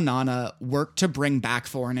Ravalomanana worked to bring back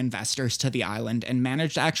foreign investors to the island and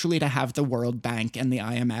managed actually to have the World Bank and the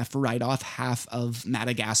IMF write off half of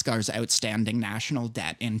Madagascar's outstanding national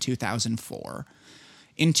debt in 2004.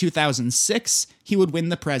 In 2006, he would win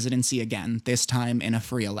the presidency again, this time in a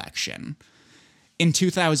free election. In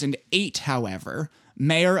 2008, however,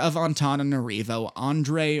 Mayor of Antananarivo,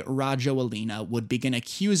 Andre Rajoelina, would begin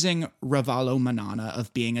accusing Ravalomanana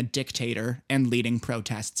of being a dictator and leading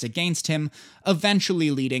protests against him, eventually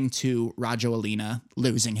leading to Rajoelina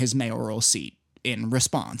losing his mayoral seat in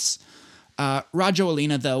response.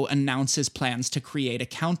 Rajoelina, though, announces plans to create a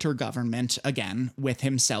counter-government, again, with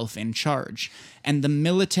himself in charge, and the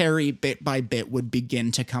military, bit by bit, would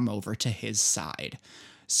begin to come over to his side.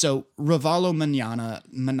 So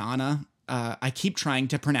Ravalomanana, I keep trying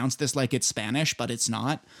to pronounce this like it's Spanish, but it's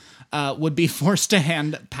not, would be forced to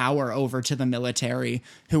hand power over to the military,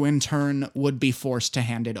 who in turn would be forced to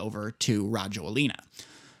hand it over to Rajoelina.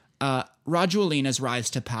 Rajoelina's rise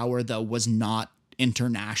to power, though, was not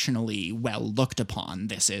internationally well looked upon.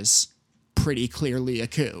 This is pretty clearly a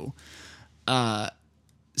coup.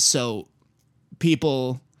 So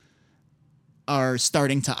people are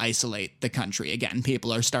starting to isolate the country again.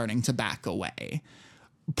 People are starting to back away.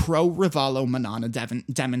 Pro-Ravalomanana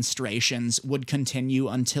demonstrations would continue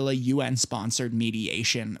until a UN-sponsored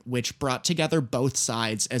mediation, which brought together both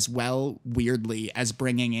sides, as well, weirdly, as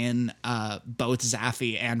bringing in both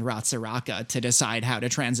Zafi and Ratsiraka to decide how to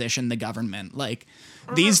transition the government. Like,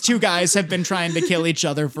 these two guys have been trying to kill each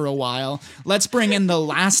other for a while. Let's bring in the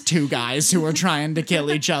last two guys who are trying to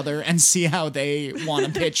kill each other and see how they want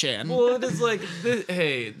to pitch in. Well, it is like,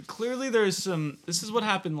 hey, clearly there's some, this is what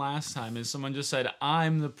happened last time, is someone just said,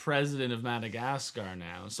 I'm the president of Madagascar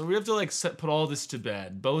now. So we have to, like, put all this to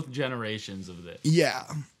bed, both generations of this. Yeah.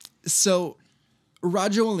 So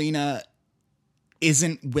Rajoelina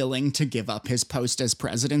isn't willing to give up his post as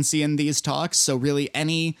presidency in these talks, so really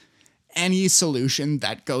any solution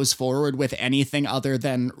that goes forward with anything other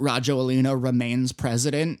than Rajoelina remains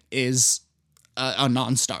president is a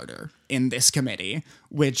non-starter in this committee,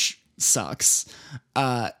 which sucks.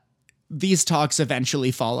 These talks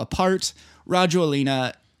eventually fall apart.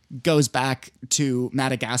 Rajoelina goes back to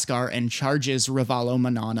Madagascar and charges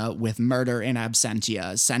Ravalomanana with murder in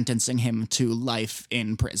absentia, sentencing him to life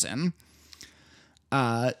in prison.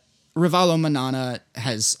 Ravalomanana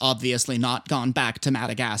has obviously not gone back to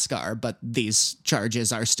Madagascar, but these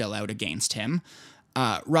charges are still out against him.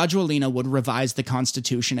 Rajoelina would revise the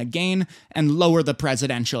constitution again and lower the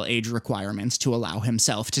presidential age requirements to allow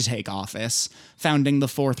himself to take office, founding the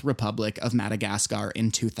Fourth Republic of Madagascar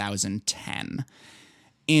in 2010.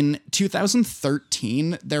 In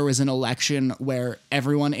 2013, there was an election where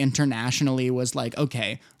everyone internationally was like,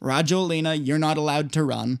 okay, Rajoelina, you're not allowed to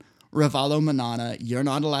run. Ravalomanana, you're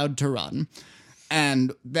not allowed to run.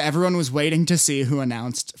 And everyone was waiting to see who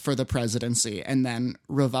announced for the presidency. And then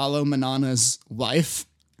Ravalomanana's wife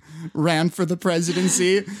ran for the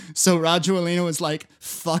presidency. So Rajoelina was like,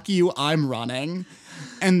 fuck you, I'm running.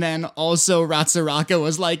 And then also Ratsaraka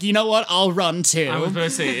was like, you know what, I'll run too. I was going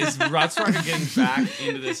to say, is Ratsaraka getting back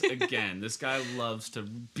into this again? This guy loves to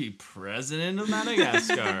be president of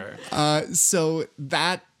Madagascar. So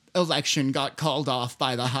that election got called off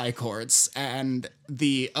by the high courts, and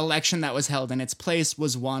the election that was held in its place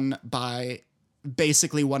was won by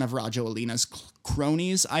basically one of Rajoelina's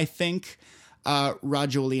cronies, I think.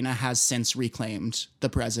 Rajoelina has since reclaimed the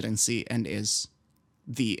presidency and is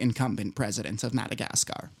the incumbent president of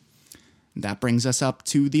Madagascar. That brings us up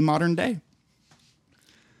to the modern day.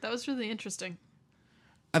 That was really interesting.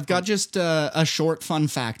 I've got just a short fun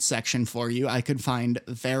fact section for you. I could find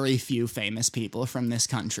very few famous people from this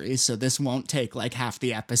country, so this won't take like half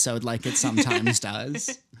the episode like it sometimes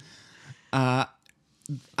does. I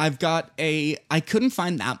couldn't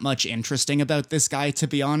find that much interesting about this guy, to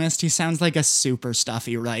be honest. He sounds like a super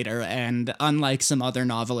stuffy writer, and unlike some other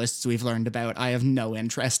novelists we've learned about, I have no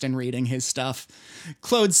interest in reading his stuff.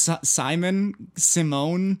 Claude Simon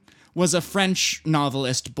was a French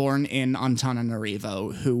novelist born in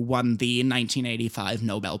Antananarivo who won the 1985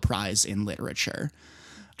 Nobel Prize in Literature.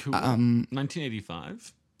 Cool.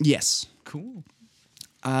 1985? Yes. Cool.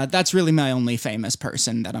 That's really my only famous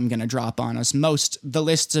person that I'm going to drop on us. The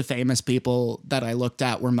lists of famous people that I looked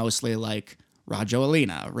at were mostly like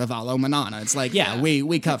Rajoelina, Ravalomanana. It's like, yeah.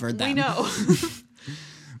 we covered them. We know.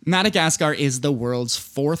 Madagascar is the world's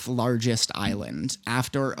fourth largest island.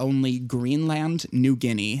 After only Greenland, New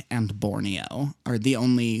Guinea, and Borneo are the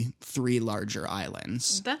only three larger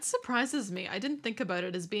islands. That surprises me. I didn't think about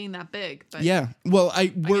it as being that big. But yeah, well,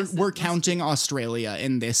 we're counting Australia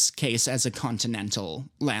in this case as a continental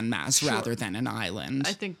landmass rather than an island.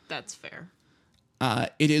 I think that's fair.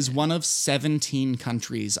 It is one of 17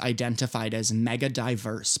 countries identified as mega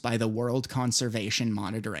diverse by the World Conservation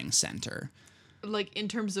Monitoring Center. Like in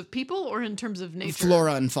terms of people or in terms of nature?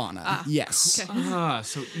 Flora and fauna, yes. Okay.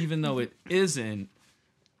 So even though it isn't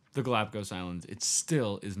the Galapagos Islands, it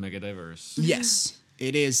still is mega diverse. Yes,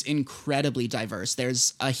 it is incredibly diverse.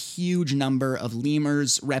 There's a huge number of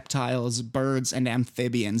lemurs, reptiles, birds, and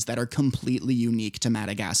amphibians that are completely unique to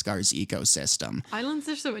Madagascar's ecosystem. Islands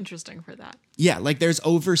are so interesting for that. Yeah, like there's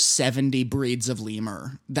over 70 breeds of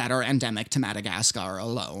lemur that are endemic to Madagascar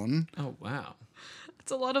alone. Oh, wow.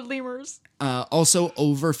 It's a lot of lemurs. Also,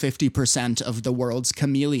 over 50% of the world's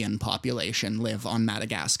chameleon population live on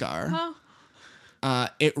Madagascar. Huh.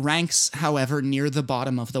 It ranks, however, near the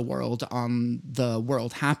bottom of the world on the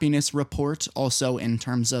World Happiness Report, also in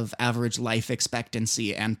terms of average life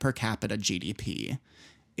expectancy and per capita GDP.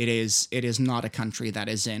 It is not a country that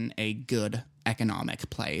is in a good economic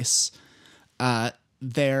place. They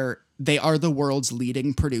are the world's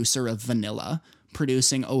leading producer of vanilla,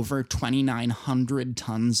 producing over 2,900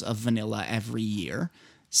 tons of vanilla every year.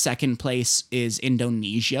 Second place is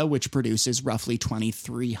Indonesia, which produces roughly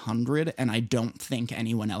 2,300, and I don't think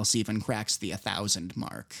anyone else even cracks the 1,000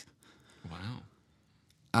 mark.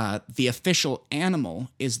 Wow. The official animal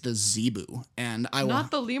is the zebu, and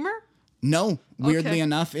Not the lemur? No, weirdly Okay.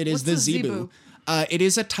 enough, it is What's the a zebu. zebu? It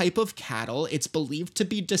is a type of cattle. It's believed to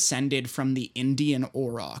be descended from the Indian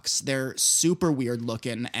aurochs. They're super weird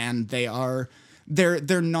looking, and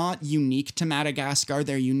they're not unique to Madagascar.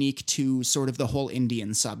 They're unique to sort of the whole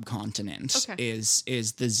Indian subcontinent. Okay. Is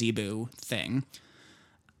the zebu thing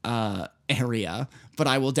area. But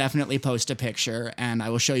I will definitely post a picture, and I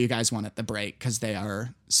will show you guys one at the break because they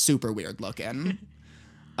are super weird looking.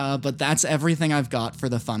 But that's everything I've got for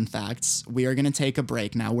the fun facts. We are going to take a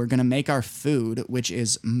break now. We're going to make our food, which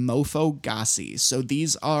is mofogasi. So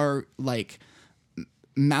these are like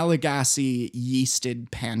Malagasy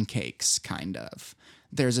yeasted pancakes, kind of.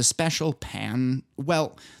 There's a special pan.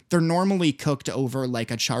 Well, they're normally cooked over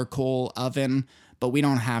like a charcoal oven, but we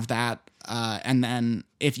don't have that. And then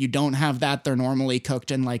if you don't have that, they're normally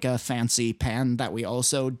cooked in like a fancy pan that we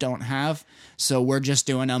also don't have. So we're just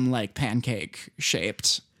doing them like pancake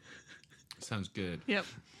shaped. Sounds good. Yep.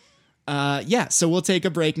 Yeah, so we'll take a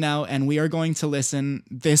break now, and we are going to listen.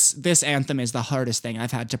 This anthem is the hardest thing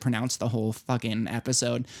I've had to pronounce the whole fucking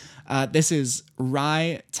episode. This is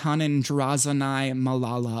Rai Tanindrazanai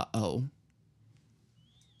Malala O.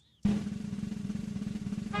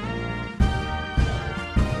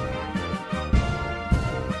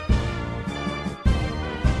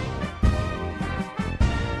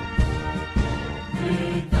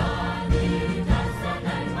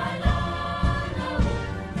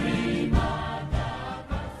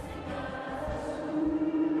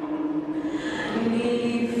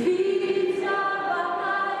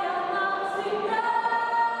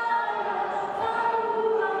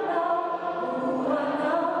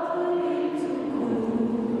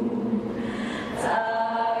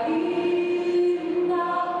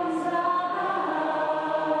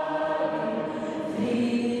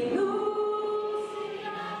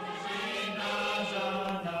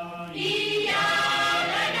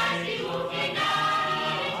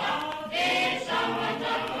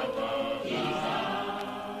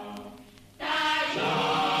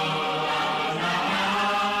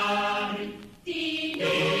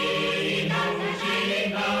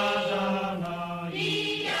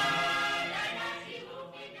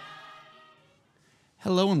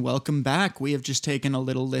 Hello and welcome back. We have just taken a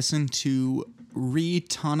little listen to Re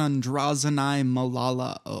Tanandrazanai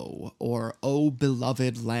Malala O, or O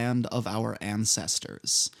Beloved Land of Our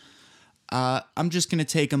Ancestors. I'm just going to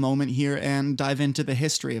take a moment here and dive into the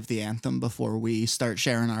history of the anthem before we start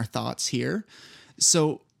sharing our thoughts here.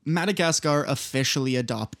 So, Madagascar officially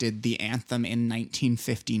adopted the anthem in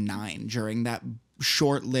 1959 during that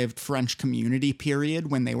short-lived French community period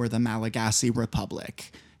when they were the Malagasy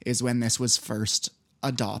Republic, is when this was first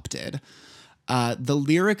adopted. The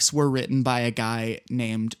lyrics were written by a guy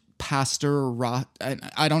named Pastor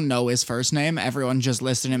I don't know his first name. Everyone just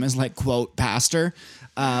listed him as like, quote, Pastor.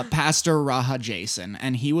 Pastor Raha Jason.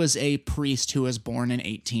 And he was a priest who was born in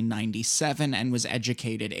 1897 and was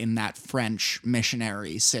educated in that French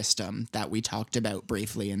missionary system that we talked about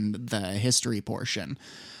briefly in the history portion.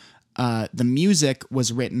 The music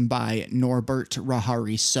was written by Norbert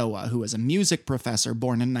Rahari Soa, who was a music professor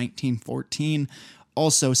born in 1914,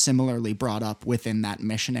 also similarly brought up within that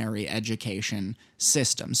missionary education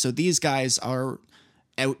system. So these guys are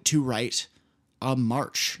out to write a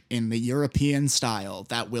march in the European style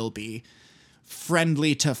that will be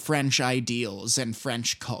friendly to French ideals and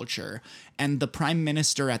French culture. And the prime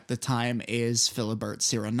minister at the time is Philibert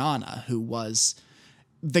Tsiranana, who was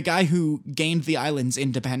the guy who gained the island's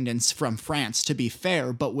independence from France, to be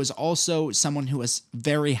fair, but was also someone who was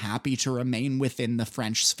very happy to remain within the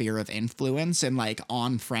French sphere of influence and, like,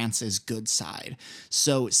 on France's good side.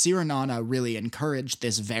 So Tsiranana really encouraged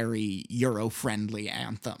this very Euro-friendly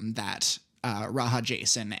anthem that Raha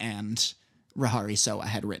Jason and Rahari Soa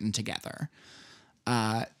had written together.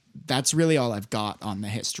 That's really all I've got on the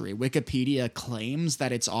history. Wikipedia claims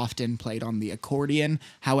that it's often played on the accordion.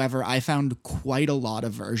 However, I found quite a lot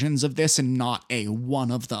of versions of this, and not a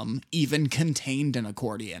one of them even contained an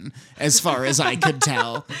accordion, as far as I could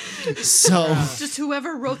tell. So just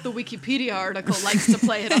whoever wrote the Wikipedia article likes to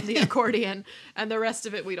play it on the accordion, and the rest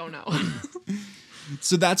of it we don't know.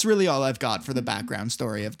 So that's really all I've got for the background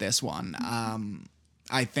story of this one.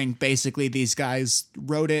 I think basically these guys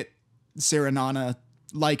wrote it, Tsiranana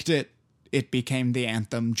liked it, it became the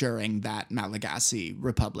anthem during that Malagasy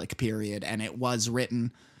Republic period, and it was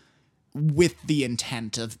written with the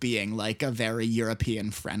intent of being like a very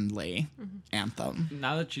European-friendly anthem.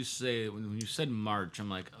 Now that you say, when you said march, I'm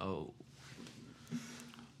like, oh.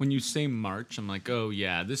 When you say march, I'm like, oh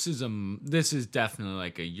yeah, this is definitely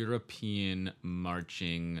like a European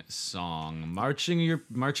marching song, marching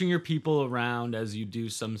your people around as you do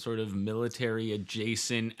some sort of military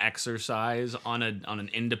adjacent exercise on an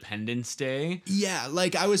Independence Day. Yeah,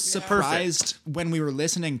 like I was surprised when we were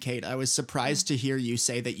listening, Kate. I was surprised to hear you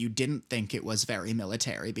say that you didn't think it was very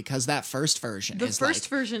military, because that first version is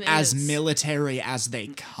as military as they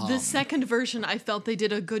come. The second version, I felt they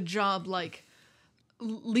did a good job, like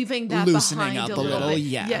leaving that loosening behind up a little bit.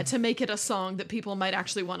 Yeah, to make it a song that people might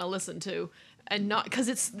actually want to listen to, and not because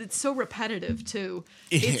it's so repetitive too.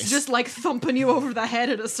 It's just like thumping you over the head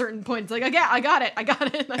at a certain point. It's like, I got it.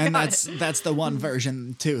 And that's the one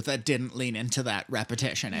version too that didn't lean into that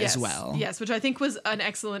repetition as well. Yes, which I think was an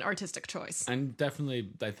excellent artistic choice. And definitely,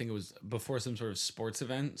 I think it was before some sort of sports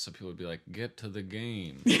event, so people would be like, "Get to the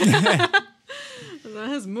game." That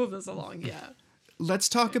has moved us along, yeah. Let's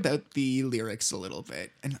talk about the lyrics a little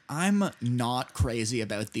bit. And I'm not crazy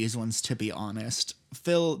about these ones, to be honest.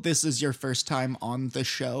 Phil, this is your first time on the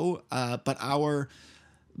show, but our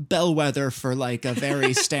bellwether for like a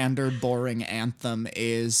very standard, boring anthem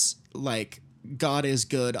is like, God is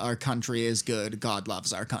good, our country is good, God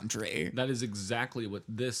loves our country. That is exactly what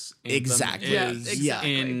this anthem is. Yeah,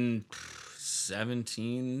 exactly. In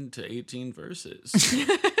 17 to 18 verses.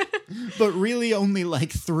 But really only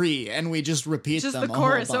like 3, and we just repeat them. Just the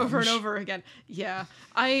chorus over and over again. Yeah,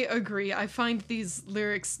 I agree. I find these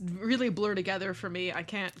lyrics really blur together for me. I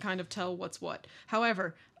can't kind of tell what's what.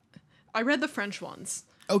 However, I read the French ones.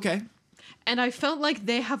 Okay. And I felt like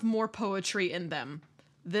they have more poetry in them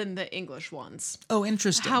than the English ones. Oh,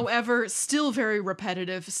 interesting. However, still very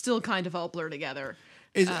repetitive, still kind of all blur together.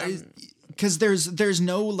 Because there's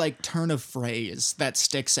no like turn of phrase that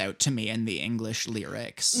sticks out to me in the English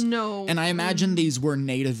lyrics. No. And I imagine these were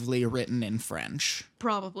natively written in French.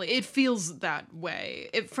 Probably. It feels that way.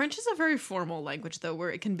 French is a very formal language, though, where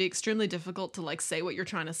it can be extremely difficult to like say what you're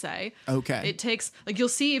trying to say. Okay. It takes, like, you'll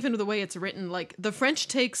see even the way it's written, like the French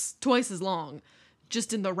takes twice as long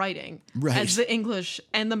just in the writing as the English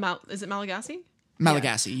and the is it Malagasy?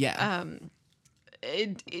 Malagasy, yeah.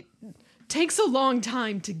 It takes a long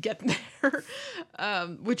time to get there,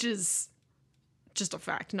 which is just a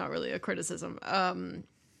fact, not really a criticism.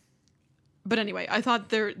 But anyway, I thought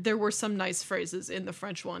there were some nice phrases in the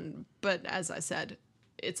French one, but as I said,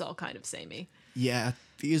 it's all kind of samey. Yeah,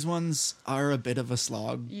 these ones are a bit of a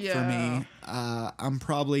slog for me. I'm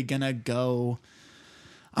probably gonna go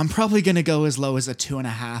as low as a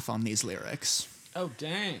 2.5 on these lyrics. Oh,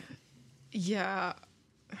 dang. Yeah.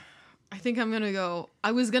 I think I'm going to go...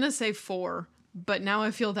 I was going to say 4, but now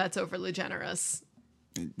I feel that's overly generous.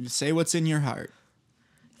 Say what's in your heart.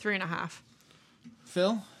 3.5.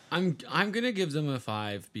 Phil? I'm going to give them a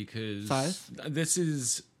 5 because... 5? This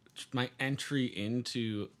is my entry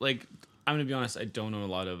into... Like, I'm going to be honest, I don't know a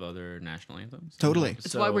lot of other national anthems. Totally.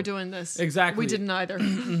 That's why we're doing this. Exactly. We didn't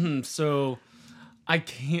either. So I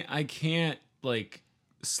can't like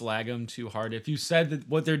slag them too hard. If you said that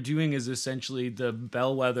what they're doing is essentially the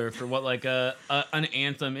bellwether for what like an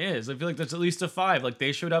anthem is, I feel like that's at least a 5. Like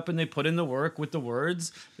they showed up and they put in the work with the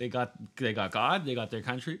words. They got God, they got their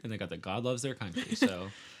country, and they got that God loves their country. So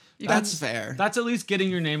that's fair. That's at least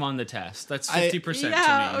getting your name on the test. That's 50% to me.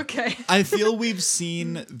 Yeah, okay. I feel we've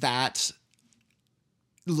seen that,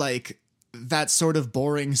 like, that sort of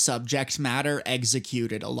boring subject matter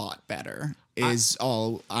executed a lot better. Is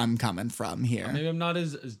all I'm coming from here. Maybe I'm not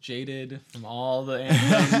as jaded from all the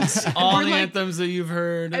anthems, anthems that you've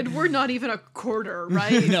heard. And we're not even a quarter,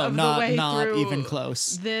 right? No, of not the way not through even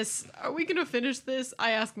close. This. Are we going to finish this?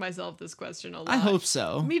 I ask myself this question a lot. I hope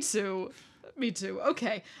so. Me too.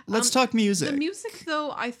 Okay. Let's talk music. The music,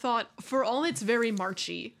 though, I thought, for all it's very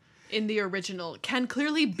marchy in the original, can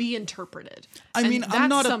clearly be interpreted. I mean, And I'm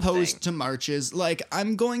not that's opposed to marches. Like,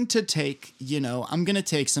 I'm going to take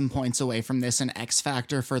some points away from this in X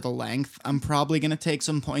Factor for the length. I'm probably going to take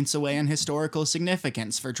some points away in historical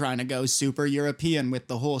significance for trying to go super European with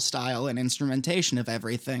the whole style and instrumentation of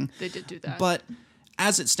everything. They did do that. But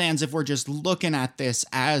as it stands, if we're just looking at this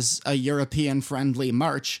as a European-friendly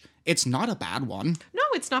march, it's not a bad one. No,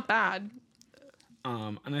 it's not bad.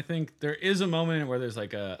 And I think there is a moment where there's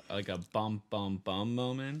like a bum bum bum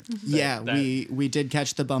moment. We did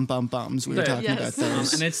catch the bum bum bums. We were talking about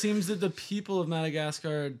those. And it seems that the people of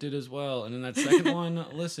Madagascar did as well. And in that second one,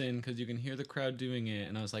 listen, because you can hear the crowd doing it.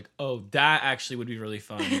 And I was like, oh, that actually would be really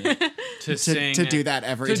fun to sing. To do that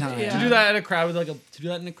every time. To do that at a crowd with to do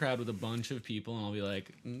that in a crowd with a bunch of people, and I'll be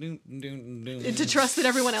like, doom, doom, doom. To trust that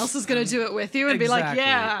everyone else is going to do it with you and be like,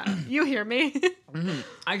 yeah, you hear me.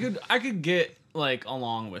 I could get like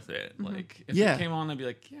along with it. Like if it came on, I'd be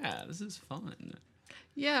like, yeah, this is fun.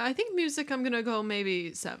 Yeah, I think music, I'm gonna go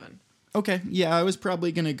maybe 7. Okay, yeah, I was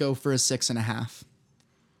probably gonna go for a 6.5.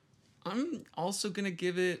 I'm also gonna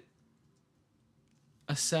give it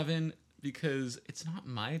a 7 because it's not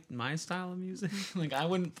my style of music. Like I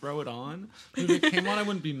wouldn't throw it on. If it came on, I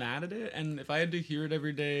wouldn't be mad at it. And if I had to hear it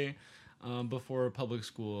every day before public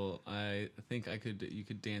school, I think you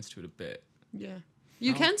could dance to it a bit. Yeah.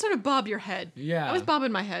 You can sort of bob your head. Yeah. I was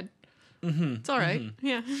bobbing my head. Mm-hmm. It's all right. Mm-hmm.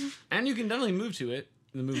 Yeah. And you can definitely move to it.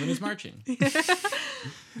 The movement is marching.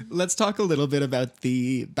 Let's talk a little bit about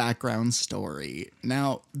the background story.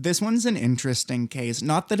 Now, this one's an interesting case.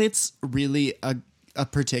 Not that it's really a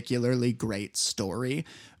particularly great story,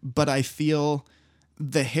 but I feel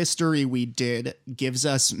the history we did gives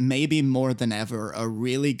us maybe more than ever a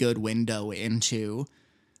really good window into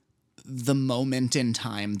the moment in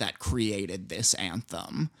time that created this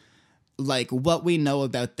anthem. Like, what we know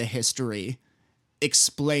about the history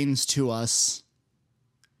explains to us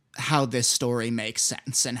how this story makes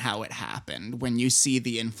sense and how it happened when you see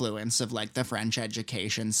the influence of like the French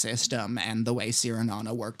education system and the way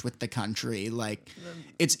Tsiranana worked with the country. Like,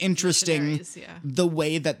 it's interesting the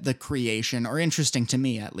way that the creation, or interesting to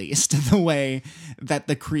me at least, the way that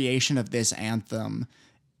the creation of this anthem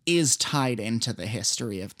is tied into the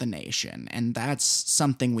history of the nation. And that's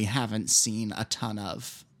something we haven't seen a ton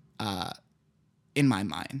of in my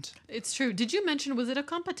mind. It's true. Did you mention, was it a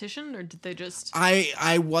competition or did they just...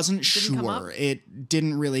 I wasn't sure. It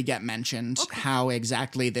didn't really get mentioned how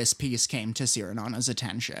exactly this piece came to Tsiranana's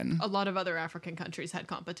attention. A lot of other African countries had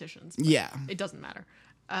competitions. Yeah. It doesn't matter.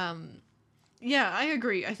 Yeah, I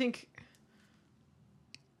agree. I think...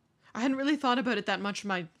 I hadn't really thought about it that much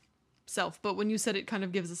myself, but when you said it kind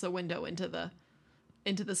of gives us a window into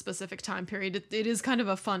the specific time period, it is kind of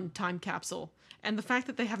a fun time capsule. And the fact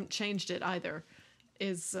that they haven't changed it either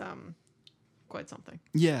is quite something.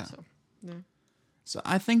 Yeah. So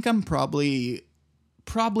I think I'm probably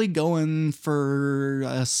going for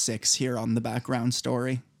a 6 here on the background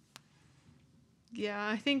story. Yeah,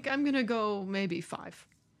 I think I'm going to go maybe 5.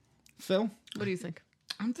 Phil? What do you think?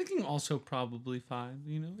 I'm thinking also probably 5.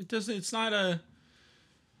 You know, it's not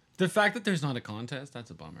the fact that there's not a contest, that's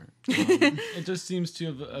a bummer. It just seems to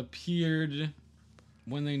have appeared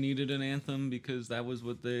when they needed an anthem because that was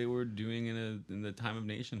what they were doing in the time of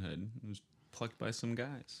nationhood. It was plucked by some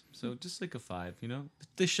guys. So just like a 5, you know?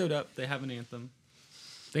 They showed up. They have an anthem.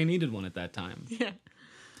 They needed one at that time. Yeah.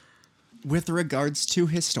 With regards to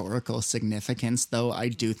historical significance, though, I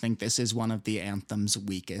do think this is one of the anthem's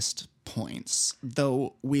weakest points.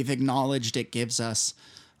 Though we've acknowledged it gives us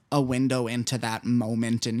a window into that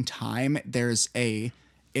moment in time, there's a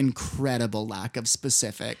incredible lack of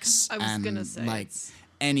specifics. I was and, gonna say, like, it's-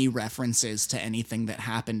 any references to anything that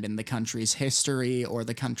happened in the country's history or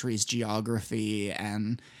the country's geography.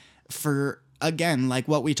 And for, again, like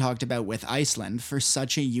what we talked about with Iceland, for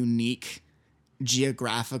such a unique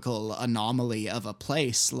geographical anomaly of a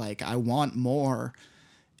place, like, I want more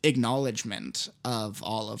acknowledgement of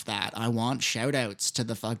all of that. I want shout outs to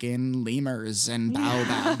the fucking lemurs and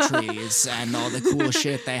baobab trees and all the cool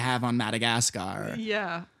shit they have on Madagascar.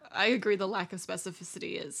 Yeah, I agree. The lack of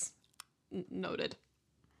specificity is noted.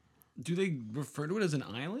 Do they refer to it as an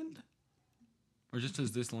island? Or just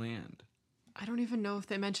as this land? I don't even know if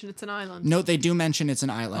they mention it's an island. No, they do mention it's an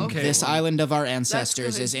island. Okay, This well, island of our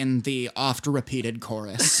ancestors good. is in the oft repeated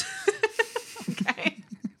chorus. Okay.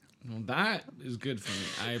 Well, that is good for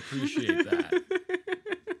me. I appreciate that.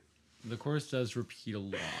 The chorus does repeat a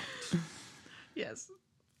lot. Yes.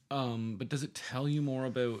 But does it tell you more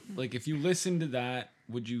about, like, if you listen to that,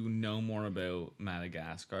 would you know more about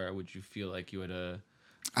Madagascar? Would you feel like you had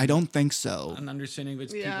I don't think so. an understanding of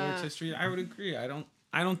its people or Yeah. its history? I would agree. I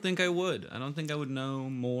don't think I would. I don't think I would know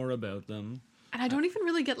more about them. And I don't even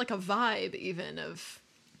really get like a vibe even of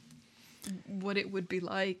what it would be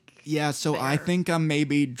like. Yeah, so I Fair. think I'm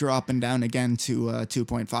maybe dropping down again to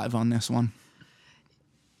 2.5 on this one.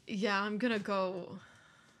 Yeah, I'm gonna go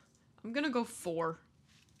 4.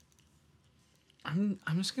 I'm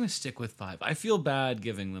just gonna stick with 5. I feel bad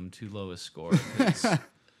giving them too low a score. 'Cause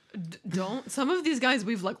Don't. Some of these guys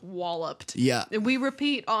we've like walloped. Yeah. And we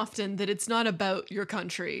repeat often that it's not about your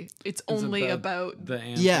country. It's only about the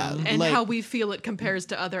anthem. Yeah. and like- how we feel it compares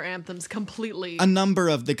to other anthems completely. A number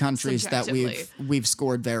of the countries that Subjectively. we've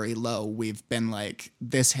scored very low, we've been like,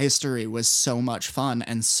 this history was so much fun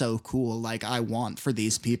and so cool. Like, I want for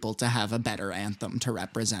these people to have a better anthem to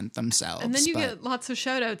represent themselves. And then you but- get lots of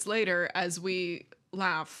shout outs later as we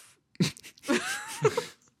laugh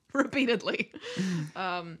repeatedly.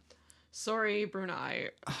 Sorry, Brunei.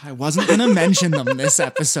 I wasn't gonna mention them this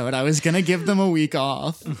episode. I was gonna give them a week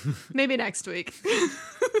off. Maybe next week.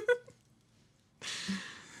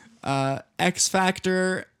 X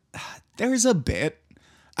Factor, there's a bit.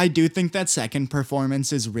 I do think that second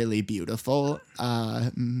performance is really beautiful.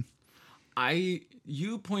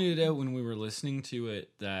 You pointed out when we were listening to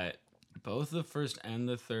it that both the first and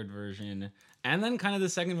the third version, and then kind of the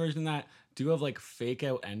second version, that do have like fake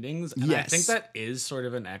out endings. And I Yes. think that is sort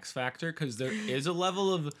of an X factor because there is a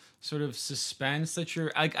level of sort of suspense that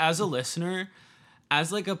you're like, as a listener,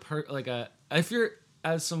 as like if you're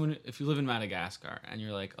as someone, if you live in Madagascar and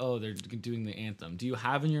you're like, oh, they're doing the anthem, do you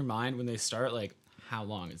have in your mind when they start, like, how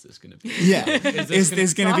long is this going to be? Yeah. Is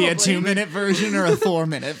this gonna be a Probably. 2-minute version or a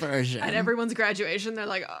 4-minute version? At everyone's graduation, they're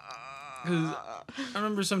like, 'Cause I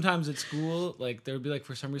remember sometimes at school, like, there would be, like,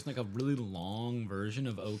 for some reason, like, a really long version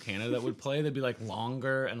of O Canada that would play. They'd be, like,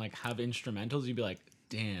 longer and, like, have instrumentals. You'd be like,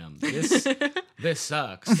 damn, this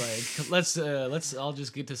sucks. Like, let's all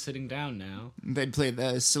just get to sitting down now. They'd play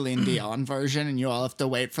the Celine Dion version, and you all have to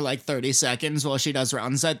wait for like 30 seconds while she does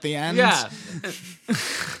rounds at the end. Yeah.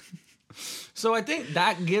 So I think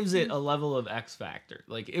that gives it a level of X factor.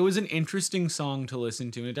 Like, it was an interesting song to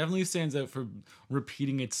listen to, and it definitely stands out for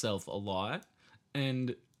repeating itself a lot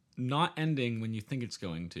and not ending when you think it's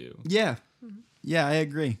going to. Yeah. Yeah, I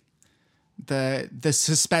agree. The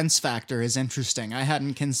suspense factor is interesting. I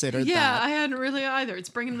hadn't considered yeah, that. I hadn't really either. It's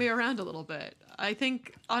bringing me around a little bit. I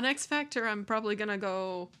think on X Factor, I'm probably going to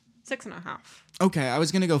go 6.5. Okay, I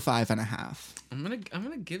was gonna go 5.5. I'm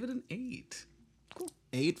gonna give it an 8.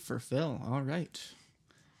 8 for Phil. All right.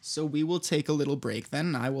 So we will take a little break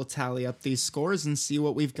then. I will tally up these scores and see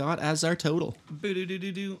what we've got as our total.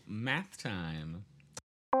 Boo-doo-doo-doo-doo. Math time.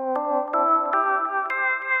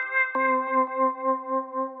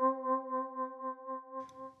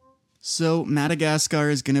 So Madagascar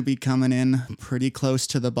is going to be coming in pretty close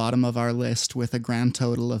to the bottom of our list with a grand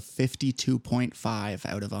total of 52.5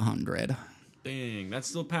 out of 100. Dang, that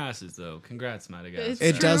still passes though. Congrats, Madagascar. It's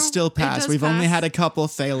It True. does still It pass. does We've only pass. had a couple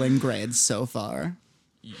failing grades so far.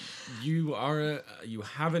 You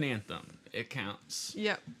have an anthem. It counts.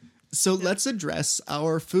 Yep. So let's address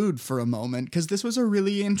our food for a moment, because this was a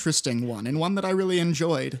really interesting one and one that I really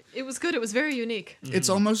enjoyed. It was good. It was very unique. It's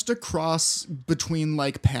almost a cross between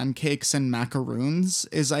like pancakes and macaroons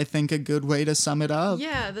is, I think, a good way to sum it up.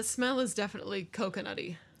 Yeah, the smell is definitely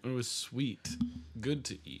coconutty. It was sweet, good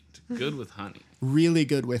to eat, good with honey. Really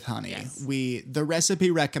good with honey. Yes. The recipe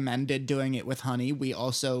recommended doing it with honey. We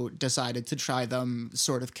also decided to try them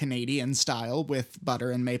sort of Canadian style with butter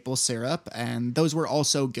and maple syrup, and those were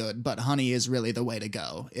also good, but honey is really the way to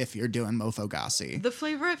go if you're doing mofogassi. The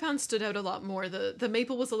flavor I found stood out a lot more. The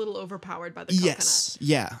maple was a little overpowered by the coconut. Yes.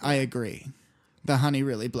 Yeah, I agree. The honey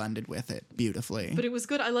really blended with it beautifully. But it was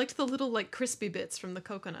good. I liked the little like crispy bits from the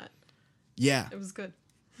coconut. Yeah. It was good.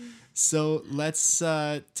 So let's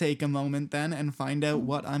take a moment then and find out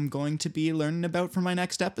what I'm going to be learning about for my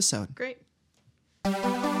next episode. Great. All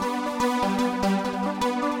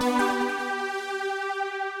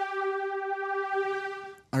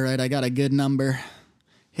right, I got a good number.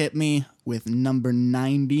 Hit me with number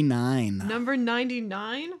 99. Number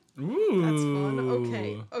 99? Ooh. That's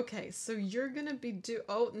fun. Okay. So you're going to be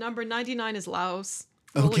number 99 is Laos.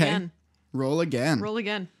 Roll again. Roll again. Roll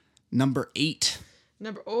again. Number 8.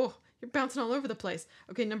 You're bouncing all over the place.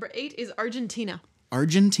 Okay, number 8 is Argentina.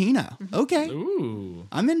 Argentina. Okay. Ooh.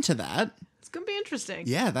 I'm into that. It's going to be interesting.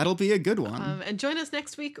 Yeah, that'll be a good one. And join us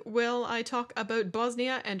next week while I talk about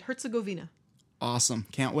Bosnia and Herzegovina. Awesome.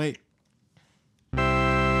 Can't wait.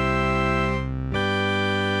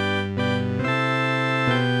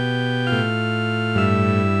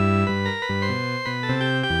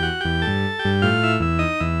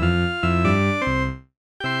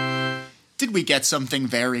 Did we get something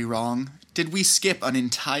very wrong? Did we skip an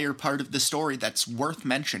entire part of the story that's worth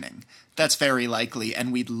mentioning? That's very likely,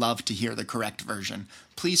 and we'd love to hear the correct version.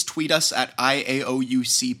 Please tweet us at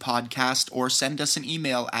IAOUC Podcast or send us an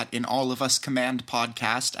email at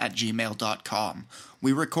inallofuscommandpodcast@gmail.com.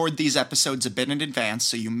 We record these episodes a bit in advance,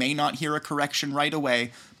 so you may not hear a correction right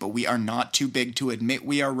away, but we are not too big to admit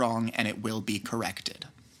we are wrong, and it will be corrected.